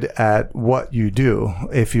good at what you do.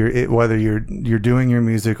 Whether you're doing your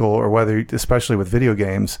musical or whether, especially with video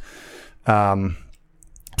games.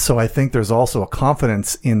 So I think there's also a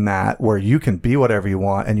confidence in that where you can be whatever you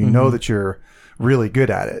want and you know that you're really good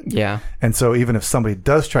at it. Yeah. And so even if somebody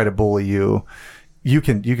does try to bully you, you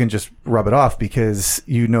can just rub it off because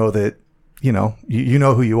you know that, you know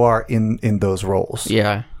who you are in those roles.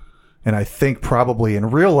 Yeah. And I think probably in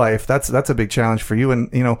real life, that's a big challenge for you.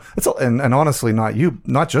 And, and honestly,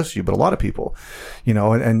 not just you, but a lot of people,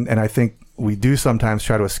 and I think we do sometimes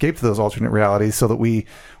try to escape to those alternate realities so that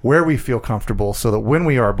where we feel comfortable, so that when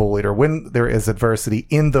we are bullied or when there is adversity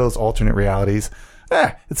in those alternate realities,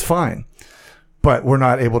 it's fine. But we're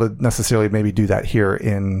not able to necessarily maybe do that here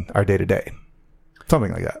in our day-to-day.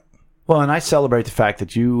 Something like that. Well, and I celebrate the fact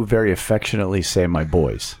that you very affectionately say my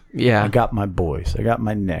boys. Yeah. I got my boys. I got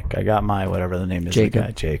my Nick. I got my whatever the name is. Jacob. The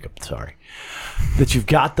guy. Jacob, sorry. That you've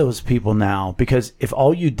got those people now, because if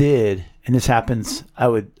all you did, and this happens,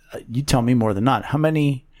 you tell me more than not, how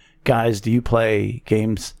many guys do you play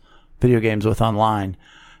video games with online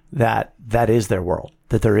that is their world,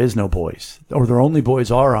 that there is no boys, or their only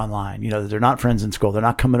boys are online, that they're not friends in school, they're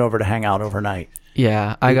not coming over to hang out overnight.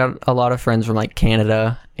 Yeah, I got a lot of friends from like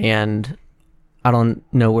Canada, and I don't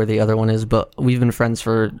know where the other one is, but we've been friends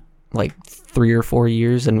for like 3 or 4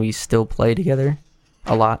 years, and we still play together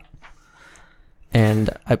a lot. And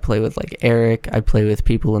I play with like Eric, I play with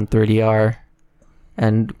people in 3DR.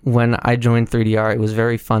 And when I joined 3DR, it was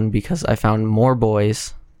very fun because I found more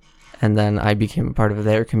boys, and then I became a part of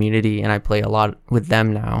their community, and I play a lot with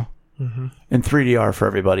them now. Mm-hmm. And 3DR, for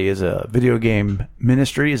everybody, is a video game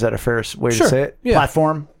ministry. Is that a fair way to say it? Yeah.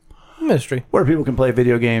 Platform Ministry. where people can play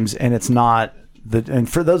video games, and it's not and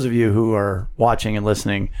for those of you who are watching and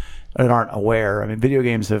listening and aren't aware, I mean, video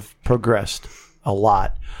games have progressed a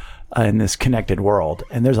lot in this connected world,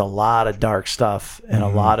 and there's a lot of dark stuff and a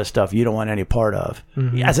lot of stuff you don't want any part of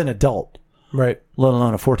as an adult, Right. let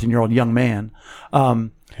alone a 14-year-old young man.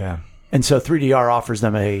 Yeah. And so 3DR offers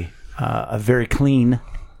them a very clean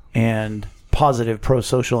and positive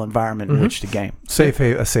pro-social environment in which to game. A safe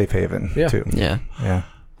haven, too. Yeah. Yeah.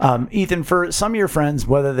 Ethan, for some of your friends,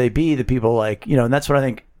 whether they be the people like, and that's what I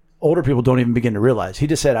think older people don't even begin to realize. He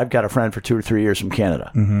just said, I've got a friend for 2 or 3 years from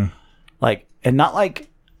Canada. Mm-hmm. And not like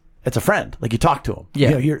it's a friend, like you talk to him.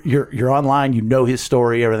 Yeah. You're online, his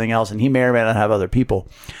story, everything else, and he may or may not have other people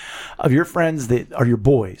of your friends that are your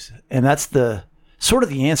boys. And that's the sort of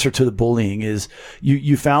the answer to the bullying is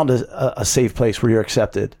you found a safe place where you're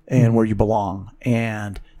accepted and where you belong,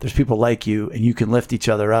 and there's people like you, and you can lift each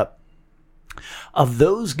other up. Of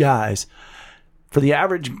those guys, for the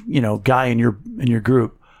average, guy in your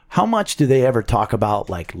group, how much do they ever talk about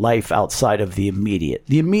like life outside of the immediate?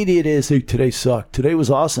 The immediate is, hey, today sucked. Today was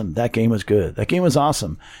awesome. That game was good. That game was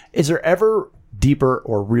awesome. Is there ever deeper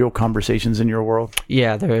or real conversations in your world?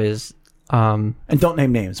 Yeah, there is. And don't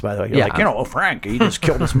name names, by the way. You're Yeah. like, Frank, he just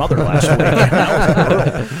killed his mother last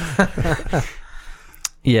week.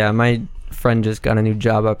 Yeah, my friend just got a new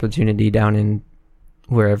job opportunity down in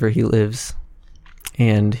wherever he lives,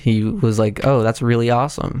 and he was like, "Oh, that's really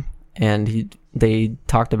awesome." And they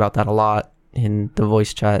talked about that a lot in the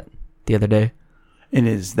voice chat the other day. And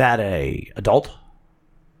is that a adult?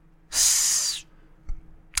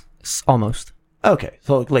 Almost. Okay,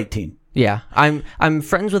 so like late teen. Yeah, I'm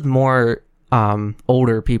friends with more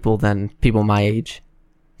older people than people my age.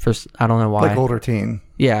 First, I don't know why. Like older teen.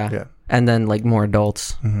 Yeah. Yeah. And then like more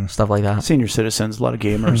adults, stuff like that. Senior citizens, a lot of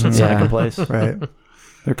gamers in Seneca Place. Right.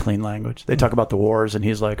 They're clean language. They talk about the wars, and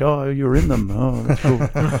he's like, "Oh, you were in them. Oh, that's cool."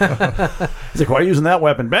 He's like, "Why are you using that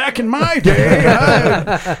weapon? Back in my day,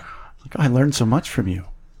 I learned so much from you,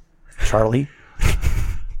 Charlie."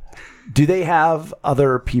 Do they have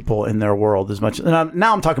other people in their world as much? And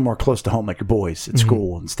now I'm talking more close to home, like your boys at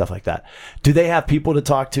school and stuff like that. Do they have people to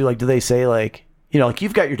talk to? Like, do they say like, like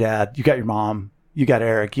you've got your dad, you got your mom, you got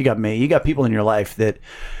Eric, you got me, you got people in your life that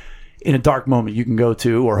in a dark moment you can go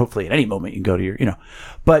to, or hopefully at any moment you can go to your,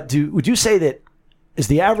 But would you say that is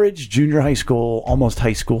the average junior high school, almost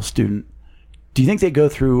high school student, do you think they go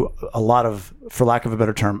through a lot of, for lack of a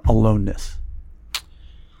better term, aloneness?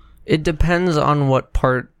 It depends on what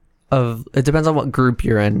group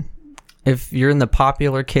you're in. If you're in the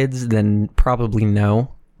popular kids, then probably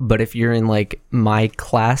no. But if you're in like my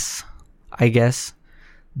class, I guess,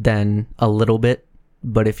 then a little bit.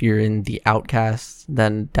 But if you're in the outcasts,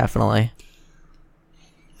 then definitely.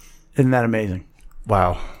 Isn't that amazing?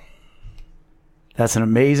 Wow. That's an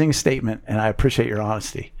amazing statement, and I appreciate your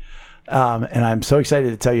honesty. And I'm so excited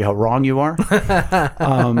to tell you how wrong you are.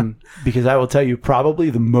 Because I will tell you, probably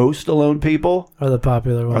the most alone people Are the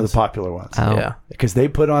popular ones. are the popular ones. Oh. Yeah. Because they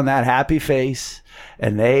put on that happy face,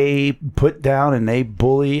 and they put down and they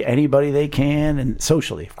bully anybody they can, and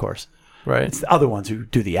socially, of course. Right. It's the other ones who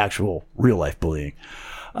do the actual real life bullying.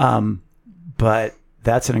 But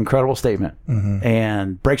that's an incredible statement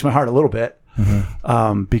and breaks my heart a little bit.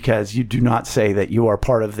 Because you do not say that you are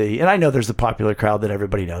part of and I know there's the popular crowd that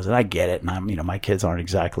everybody knows, and I get it. And my kids aren't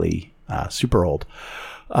exactly super old.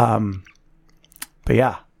 But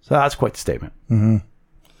yeah, so that's quite the statement.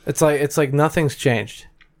 It's like nothing's changed.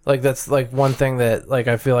 Like that's like one thing that like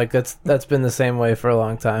I feel like that's been the same way for a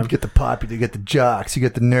long time. You get the popular, you get the jocks, you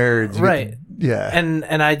get the nerds, you Right. get yeah.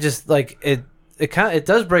 And I just like it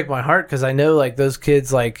does break my heart because I know like those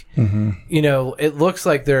kids like you know, it looks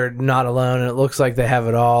like they're not alone and it looks like they have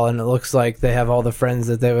it all and it looks like they have all the friends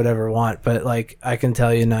that they would ever want, but like I can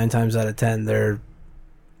tell you 9 times out of 10 they're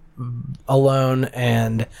alone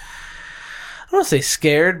and I don't want to say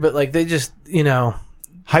scared, but like they just, you know,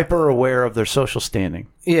 Hyper aware of their social standing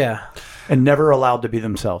yeah. and never allowed to be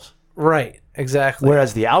themselves. Right. Exactly.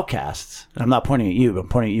 Whereas the outcasts, and I'm not pointing at you, but I'm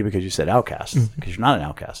pointing at you because you said outcasts, because you're not an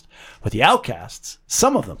outcast. But the outcasts,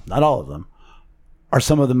 some of them, not all of them, are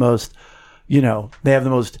some of the most, you know, they have the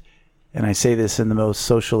most, and I say this in the most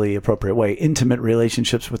socially appropriate way, intimate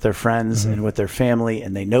relationships with their friends and with their family,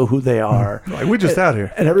 and they know who they are. Like, we're just out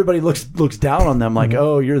here. And everybody looks down on them like,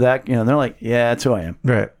 oh, you're that, you know, and they're like, yeah, that's who I am.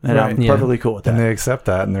 Right. And I'm Yeah. perfectly cool with that. And they accept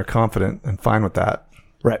that and they're confident and fine with that.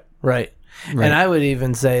 Right. Right. And I would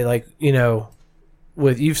even say, like, you know,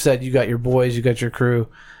 with you've said you got your boys, you got your crew,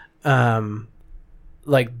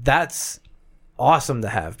 like that's awesome to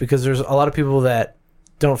have because there's a lot of people that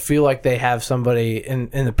don't feel like they have somebody in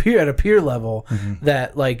the peer at a peer level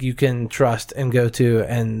that like you can trust and go to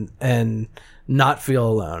and not feel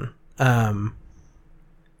alone.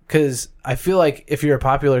 Because I feel like if you're a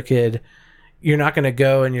popular kid, you're not going to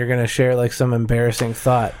go and you're going to share like some embarrassing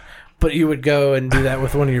thought. But you would go and do that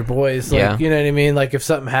with one of your boys. Like, Yeah. you know what I mean? Like if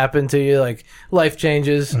something happened to you, like life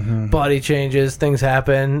changes, body changes, things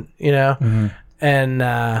happen, you know? And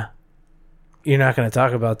you're not going to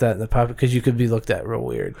talk about that in the public because you could be looked at real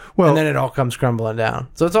weird. Well- and then it all comes crumbling down.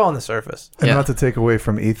 So it's all on the surface. And Yeah. not to take away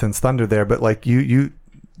from Ethan's thunder there, but like you're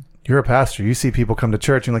a pastor. You see people come to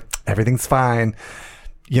church and like everything's fine.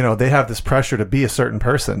 You know, they have this pressure to be a certain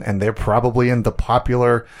person, and they're probably in the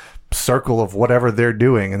popular circle of whatever they're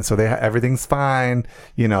doing, and so everything's fine.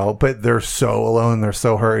 You know, but they're so alone, they're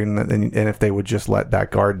so hurting, and if they would just let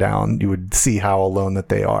that guard down, you would see how alone that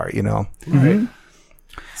they are. You know, Right.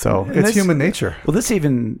 so And it's this- human nature. Well, this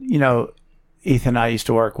even, you know, Ethan and I used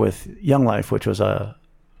to work with Young Life, which was a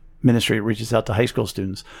ministry that reaches out to high school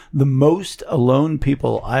students. The most alone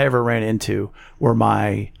people I ever ran into were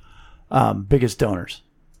my biggest donors.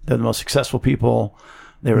 They're the most successful people.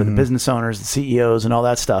 They were the business owners, the CEOs, and all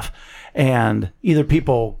that stuff. And either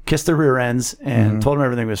people kissed their rear ends and told them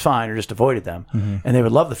everything was fine or just avoided them. And they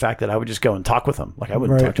would love the fact that I would just go and talk with them. Like I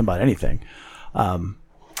wouldn't talk to them about anything.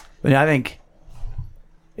 But I think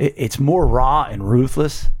it's more raw and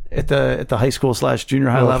ruthless at the high school / junior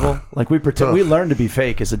high level. Like we pretend, we learn to be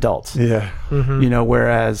fake as adults. Yeah, You know,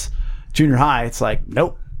 whereas junior high, it's like,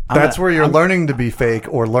 nope. that's where you're learning to be fake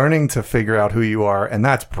or learning to figure out who you are, and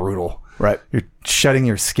that's brutal. Right. You're shedding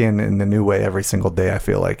your skin in a new way every single day, I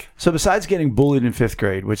feel like. So besides getting bullied in 5th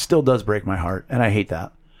grade, which still does break my heart, and I hate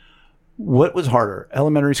that, what was harder?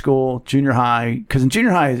 Elementary school, junior high? Because in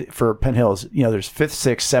junior high for Penn Hills, you know, there's 5th,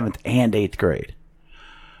 6th, 7th, and 8th grade.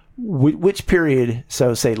 Which period,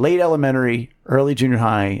 so say late elementary, early junior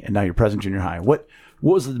high, and now your present junior high, what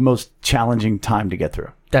was the most challenging time to get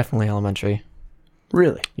through? Definitely elementary.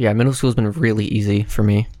 Really? Yeah, middle school's been really easy for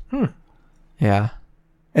me. Yeah,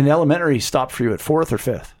 And elementary stopped for you at 4th or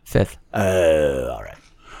 5th? 5th. All right.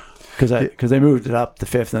 Because they moved it up to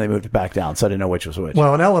 5th and they moved it back down, so I didn't know which was which.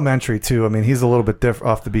 Well, in elementary too, I mean, he's a little bit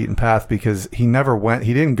off the beaten path because he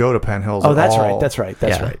didn't go to Penn Hills. oh, at that's all. right. That's right.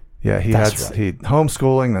 That's Yeah. right. Yeah, he That's had he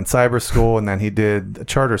homeschooling, then cyber school, and then he did a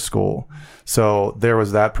charter school. So there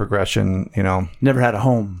was that progression, you know. Never had a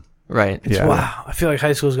home. Right. Yeah. Wow. I feel like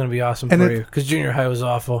high school is going to be awesome And for it- you because junior high was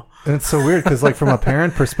awful. And it's so weird because, like, from a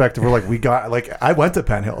parent perspective, we're like, I went to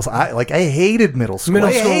Penn Hills. I hated middle school. Middle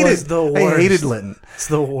I school hated, was the I hated worst. Linton. It's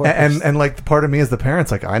the worst. And like part of me as the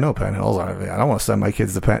parents, like I know Penn Hills. I don't want to send my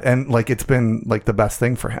kids to Penn. And like it's been like the best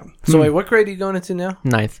thing for him. So wait, what grade are you going into now?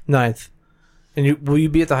 9th. 9th. And will you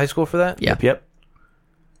be at the high school for that? Yeah. Yep.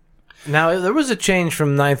 Now there was a change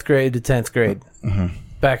from 9th grade to 10th grade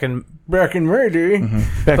back in my day. Back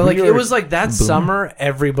But when like you it were- was like that summer,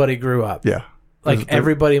 everybody grew up. Yeah, Like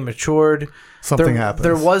everybody matured. something there, happens.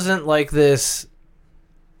 There wasn't like this,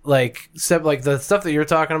 like the stuff that you're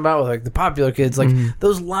talking about with like the popular kids. Like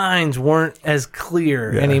those lines weren't as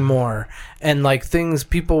clear anymore, and like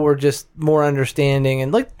people were just more understanding,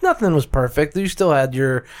 and like nothing was perfect. You still had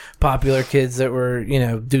your popular kids that were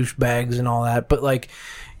douchebags and all that, but like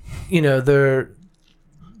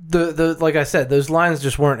the like I said, those lines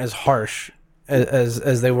just weren't as harsh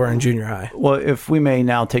as they were in junior high. Well, if we may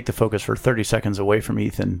now take the focus for 30 seconds away from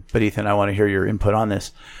Ethan, but Ethan, I want to hear your input on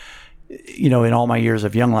this. in all my years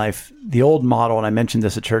of Young Life, the old model, and I mentioned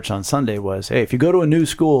this at church on Sunday, was, hey, if you go to a new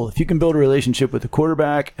school, if you can build a relationship with the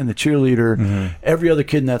quarterback and the cheerleader, every other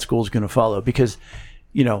kid in that school is going to follow. Because,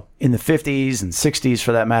 in the 50s and 60s,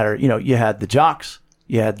 for that matter, you had the jocks,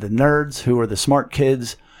 you had the nerds who were the smart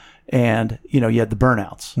kids, and, you had the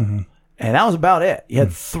burnouts. And that was about it. You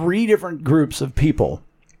had 3 different groups of people.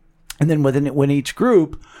 And then within each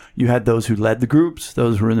group, you had those who led the groups,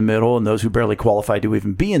 those who were in the middle, and those who barely qualified to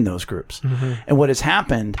even be in those groups. And what has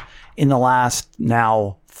happened in the last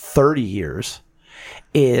now 30 years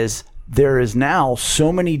is there is now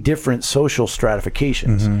so many different social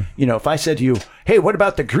stratifications. If I said to you, hey, what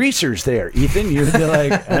about the greasers there, Ethan? You'd be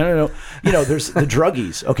like, I don't know. There's the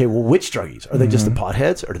druggies. Okay, well, which druggies? Are they just the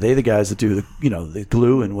potheads? Or are they the guys that do the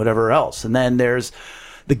glue and whatever else? And then there's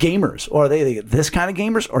the gamers. Or are they this kind of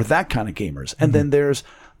gamers or that kind of gamers? And then there's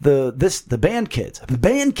the band kids. The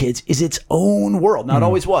band kids is its own world. Now, it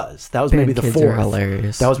always was. That was maybe the kids fourth. are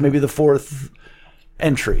hilarious. That was maybe the 4th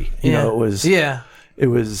entry. It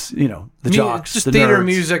was the jocks, just the theater, nerds.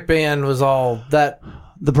 music, band was all that.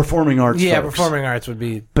 The performing arts. Yeah, folks. performing arts would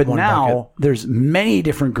be. But one now bucket. there's many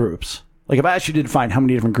different groups. Like if I actually did find how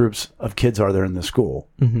many different groups of kids are there in the school,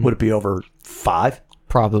 would it be over 5?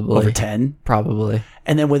 Probably. Over 10? Probably.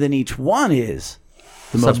 And then within each one is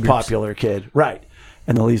the most Subgroups. popular kid, right?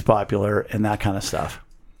 And the least popular, and that kind of stuff.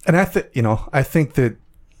 And I think that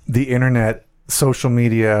the internet, social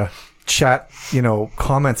media, chat,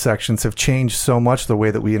 comment sections have changed so much the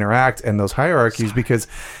way that we interact and those hierarchies, because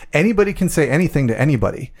anybody can say anything to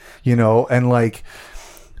anybody, and like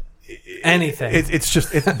anything. it's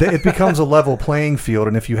just it becomes a level playing field.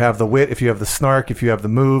 And if you have the wit, if you have the snark, if you have the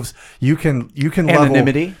moves, you can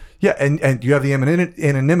Anonymity. level. Yeah, and you have the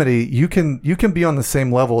anonymity. You can be on the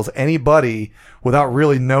same level as anybody without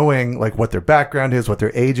really knowing like what their background is, what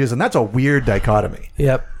their age is, and that's a weird dichotomy.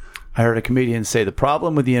 Yep. I heard a comedian say the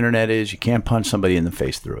problem with the internet is you can't punch somebody in the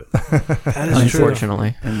face through it. That is true.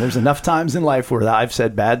 Unfortunately. And there's enough times in life where I've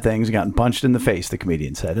said bad things, gotten punched in the face, the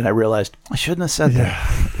comedian said, and I realized I shouldn't have said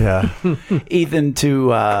that. Yeah. Ethan,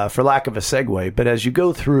 for lack of a segue, but as you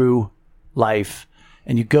go through life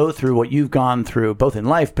and you go through what you've gone through, both in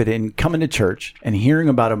life, but in coming to church and hearing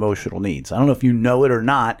about emotional needs, I don't know if you know it or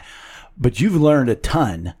not, but you've learned a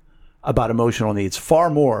ton about emotional needs, far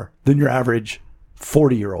more than your average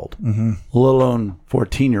 40-year-old, let alone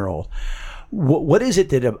 14-year-old. What is it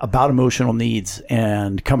that about emotional needs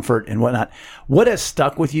and comfort and whatnot? What has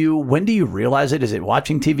stuck with you? When do you realize it? Is it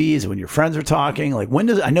watching TV? Is it when your friends are talking? Like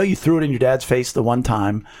I know you threw it in your dad's face the one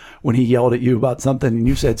time when he yelled at you about something and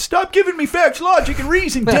you said, "Stop giving me facts, logic, and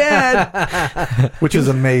reason, Dad." Which is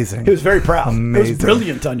amazing. He was very proud. Amazing. It was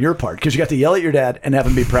brilliant on your part because you got to yell at your dad and have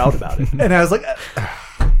him be proud about it. And I was like,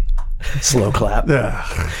 Slow clap.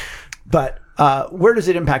 But where does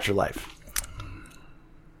it impact your life?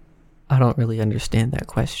 I don't really understand that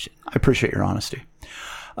question. I appreciate your honesty.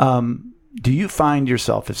 Do you find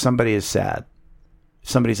yourself, if somebody is sad, if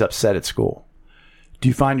somebody's upset at school, do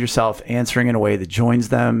you find yourself answering in a way that joins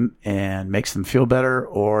them and makes them feel better,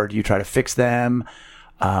 or do you try to fix them?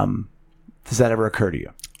 Does that ever occur to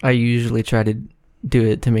you? I usually try to do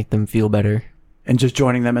it to make them feel better. And just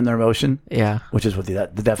joining them in their emotion? Yeah. Which is what the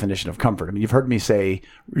definition of comfort. I mean, you've heard me say,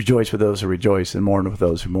 rejoice with those who rejoice and mourn with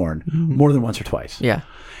those who mourn, more than once or twice. Yeah.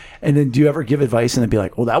 And then do you ever give advice and then be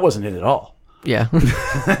like, well, that wasn't it at all? Yeah.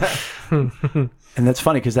 And that's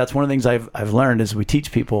funny because that's one of the things I've learned is we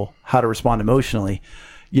teach people how to respond emotionally.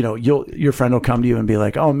 Your friend will come to you and be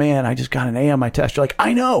like, "Oh man, I just got an A on my test." You're like,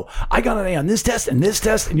 "I know, I got an A on this test and this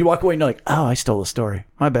test," and you walk away and you're like, "Oh, I stole the story.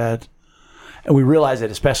 My bad." And we realize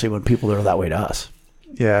it, especially when people are that way to us.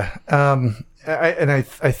 yeah.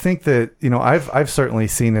 I think that I've certainly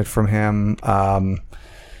seen it from him in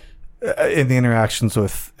the interactions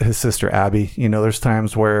with his sister Abby. There's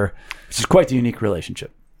times where This is quite the unique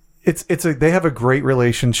relationship. they have a great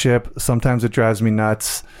relationship. Sometimes it drives me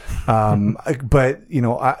nuts. But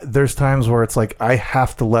there's times where it's like, I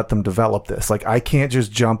have to let them develop this. Like I can't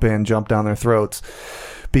just jump down their throats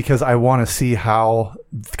because I want to see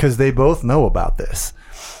because they both know about this,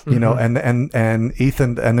 and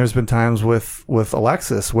Ethan, and there's been times with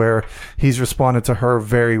Alexis where he's responded to her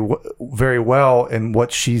very, very well in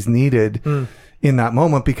what she's needed in that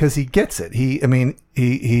moment because he gets it.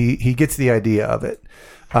 He gets the idea of it.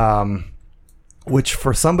 Which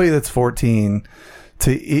for somebody that's 14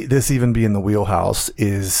 to this even be in the wheelhouse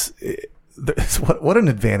is what an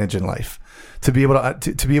advantage in life to be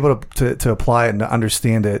able to apply it and to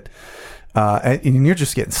understand it. And you're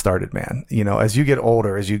just getting started, man. As you get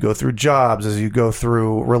older, as you go through jobs, as you go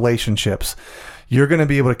through relationships, you're going to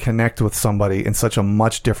be able to connect with somebody in such a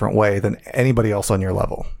much different way than anybody else on your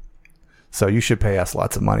level. So you should pay us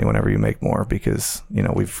lots of money whenever you make more because,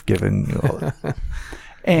 we've given you all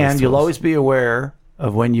And you'll always be aware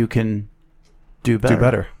of when you can do better. do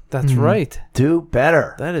better. That's right. Do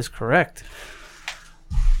better. That is correct.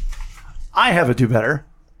 I have a do better.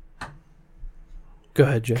 Go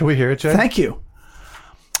ahead, Jay. Can we hear it, Jay? Thank you.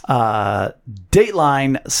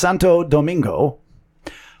 Dateline Santo Domingo.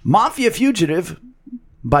 Mafia fugitive.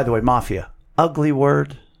 By the way, mafia. Ugly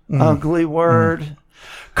word. Ugly word.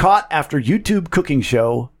 Caught after YouTube cooking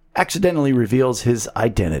show accidentally reveals his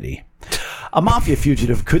identity. A mafia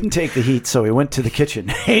fugitive couldn't take the heat, so he went to the kitchen.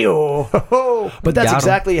 Hey-oh. But that's Got him.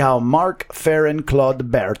 exactly how Mark Ferrin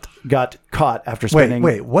Claude Bert got caught after spending...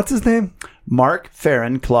 Wait, what's his name? Mark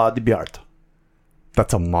Ferrin Claude Bert.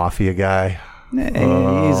 That's a mafia guy. He's a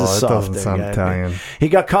that soft doesn't sound guy. Italian. He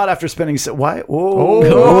got caught after spending... Why?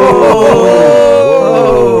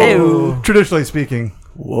 Traditionally speaking.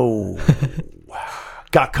 Whoa.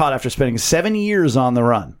 Got caught after spending 7 years on the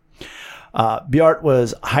run. Bjart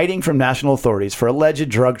was hiding from national authorities for alleged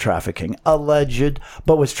drug trafficking. Alleged,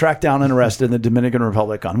 but was tracked down and arrested in the Dominican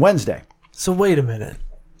Republic on Wednesday. So wait a minute.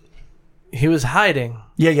 He was hiding,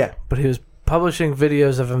 Yeah. but he was publishing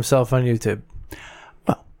videos of himself on YouTube.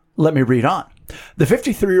 Well, let me read on. The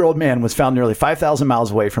 53-year-old man was found nearly 5,000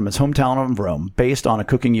 miles away from his hometown of Rome based on a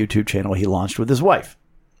cooking YouTube channel he launched with his wife.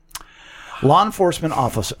 Law enforcement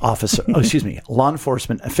law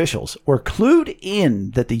enforcement officials were clued in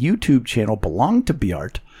that the YouTube channel belonged to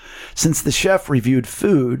Bjart since the chef reviewed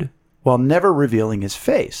food while never revealing his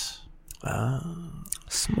face.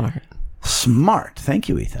 Smart. Smart. Thank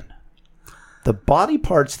you, Ethan. The body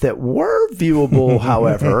parts that were viewable,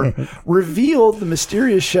 however, revealed the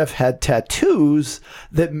mysterious chef had tattoos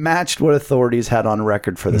that matched what authorities had on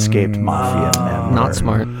record for the escaped mafia member. Not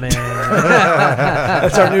smart. Man.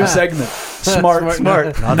 That's our new segment. Smart.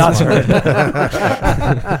 Not smart.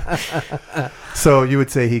 So you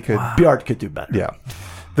would say he could... Bjart could do better. Yeah.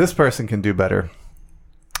 This person can do better.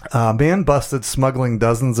 Man busted smuggling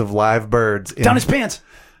dozens of live birds Down his pants.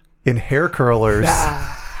 in hair curlers.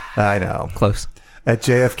 I know. Close. At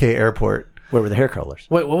JFK Airport. Where were the hair curlers?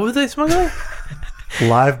 Wait, what were they smuggling?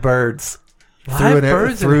 Live birds. Live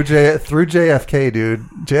birds through JFK, dude.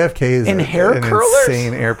 JFK is In hair an curlers?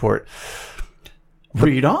 insane airport.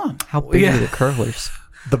 Read on. How big Yeah. are the curlers?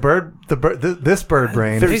 This bird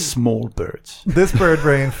brain. Very small birds. This bird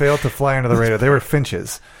brain failed to fly under the radar. They were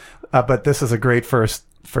finches, but this is a great first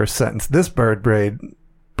sentence. This bird brain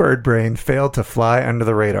failed to fly under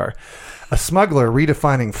the radar. A smuggler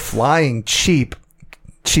redefining flying cheap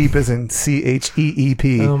as in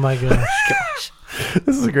CHEEP. Oh my gosh.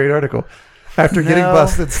 This is a great article. After getting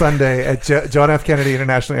busted Sunday at John F. Kennedy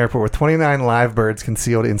International Airport with 29 live birds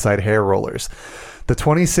concealed inside hair rollers. The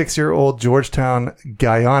 26-year-old Georgetown,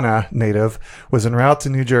 Guyana native was en route to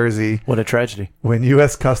New Jersey What a tragedy. when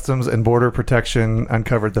U.S. Customs and Border Protection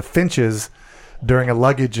uncovered the finches during a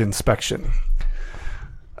luggage inspection.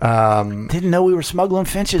 Didn't know we were smuggling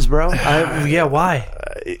finches, bro. Yeah, why?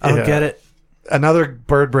 I don't get it. Another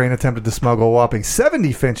bird brain attempted to smuggle a whopping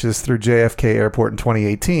 70 finches through JFK Airport in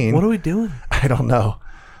 2018. What are we doing? I don't know.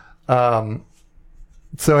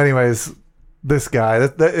 So anyways, this guy,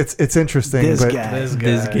 it's interesting. This but guy.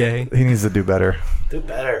 This guy. He needs to do better. Do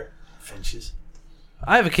better, finches.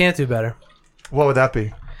 I have a can't do better. What would that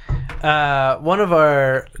be? One of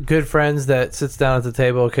our good friends that sits down at the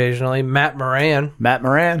table occasionally, Matt Moran,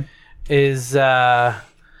 is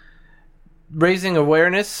raising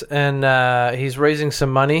awareness, and he's raising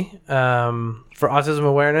some money for Autism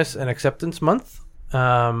Awareness and Acceptance Month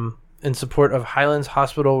in support of Highlands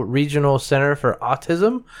Hospital Regional Center for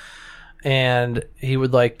Autism. And he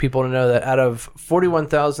would like people to know that out of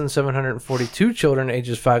 41,742 children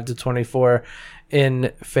ages 5 to 24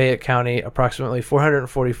 in Fayette County, approximately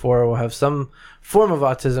 444 will have some form of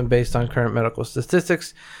autism based on current medical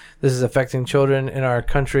statistics. This is affecting children in our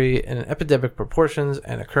country in epidemic proportions,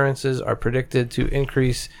 and occurrences are predicted to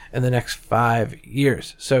increase in the next 5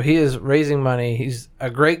 years. So he is raising money. He's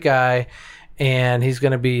a great guy, and he's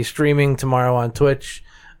going to be streaming tomorrow on Twitch.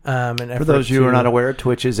 For those of you who are not aware,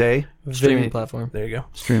 Twitch is a Streaming platform. There you go.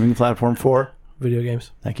 streaming platform for Video games.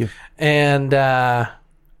 Thank you. And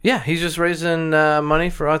yeah, he's just raising money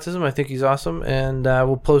for autism. I think he's awesome. And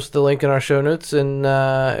we'll post the link in our show notes. And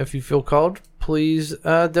if you feel called, please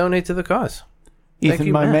donate to the cause. Thank Ethan,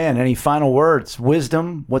 you, my Matt. man, any final words?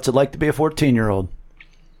 Wisdom? What's it like to be a 14-year-old?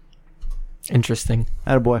 Interesting.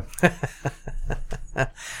 Attaboy.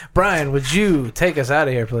 Brian, would you take us out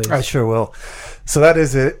of here, please? I sure will. So that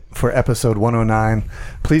is it for episode 109.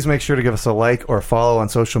 Please make sure to give us a like or follow on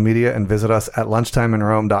social media and visit us at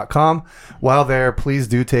lunchtimeinrome.com. While there, please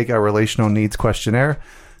do take our relational needs questionnaire.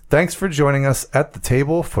 Thanks for joining us at the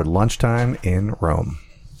table for lunchtime in Rome.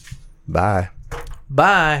 Bye.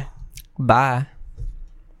 Bye. Bye.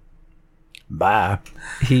 Bye.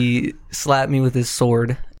 He slapped me with his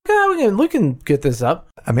sword. Yeah, we can get this up.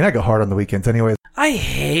 I mean, I go hard on the weekends anyway. I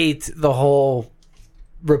hate the whole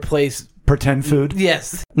replace. Pretend food.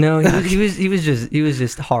 Yes. No, he was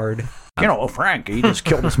just hard. You know, Frank, he just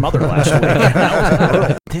killed his mother last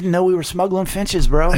week. Didn't know we were smuggling finches, bro.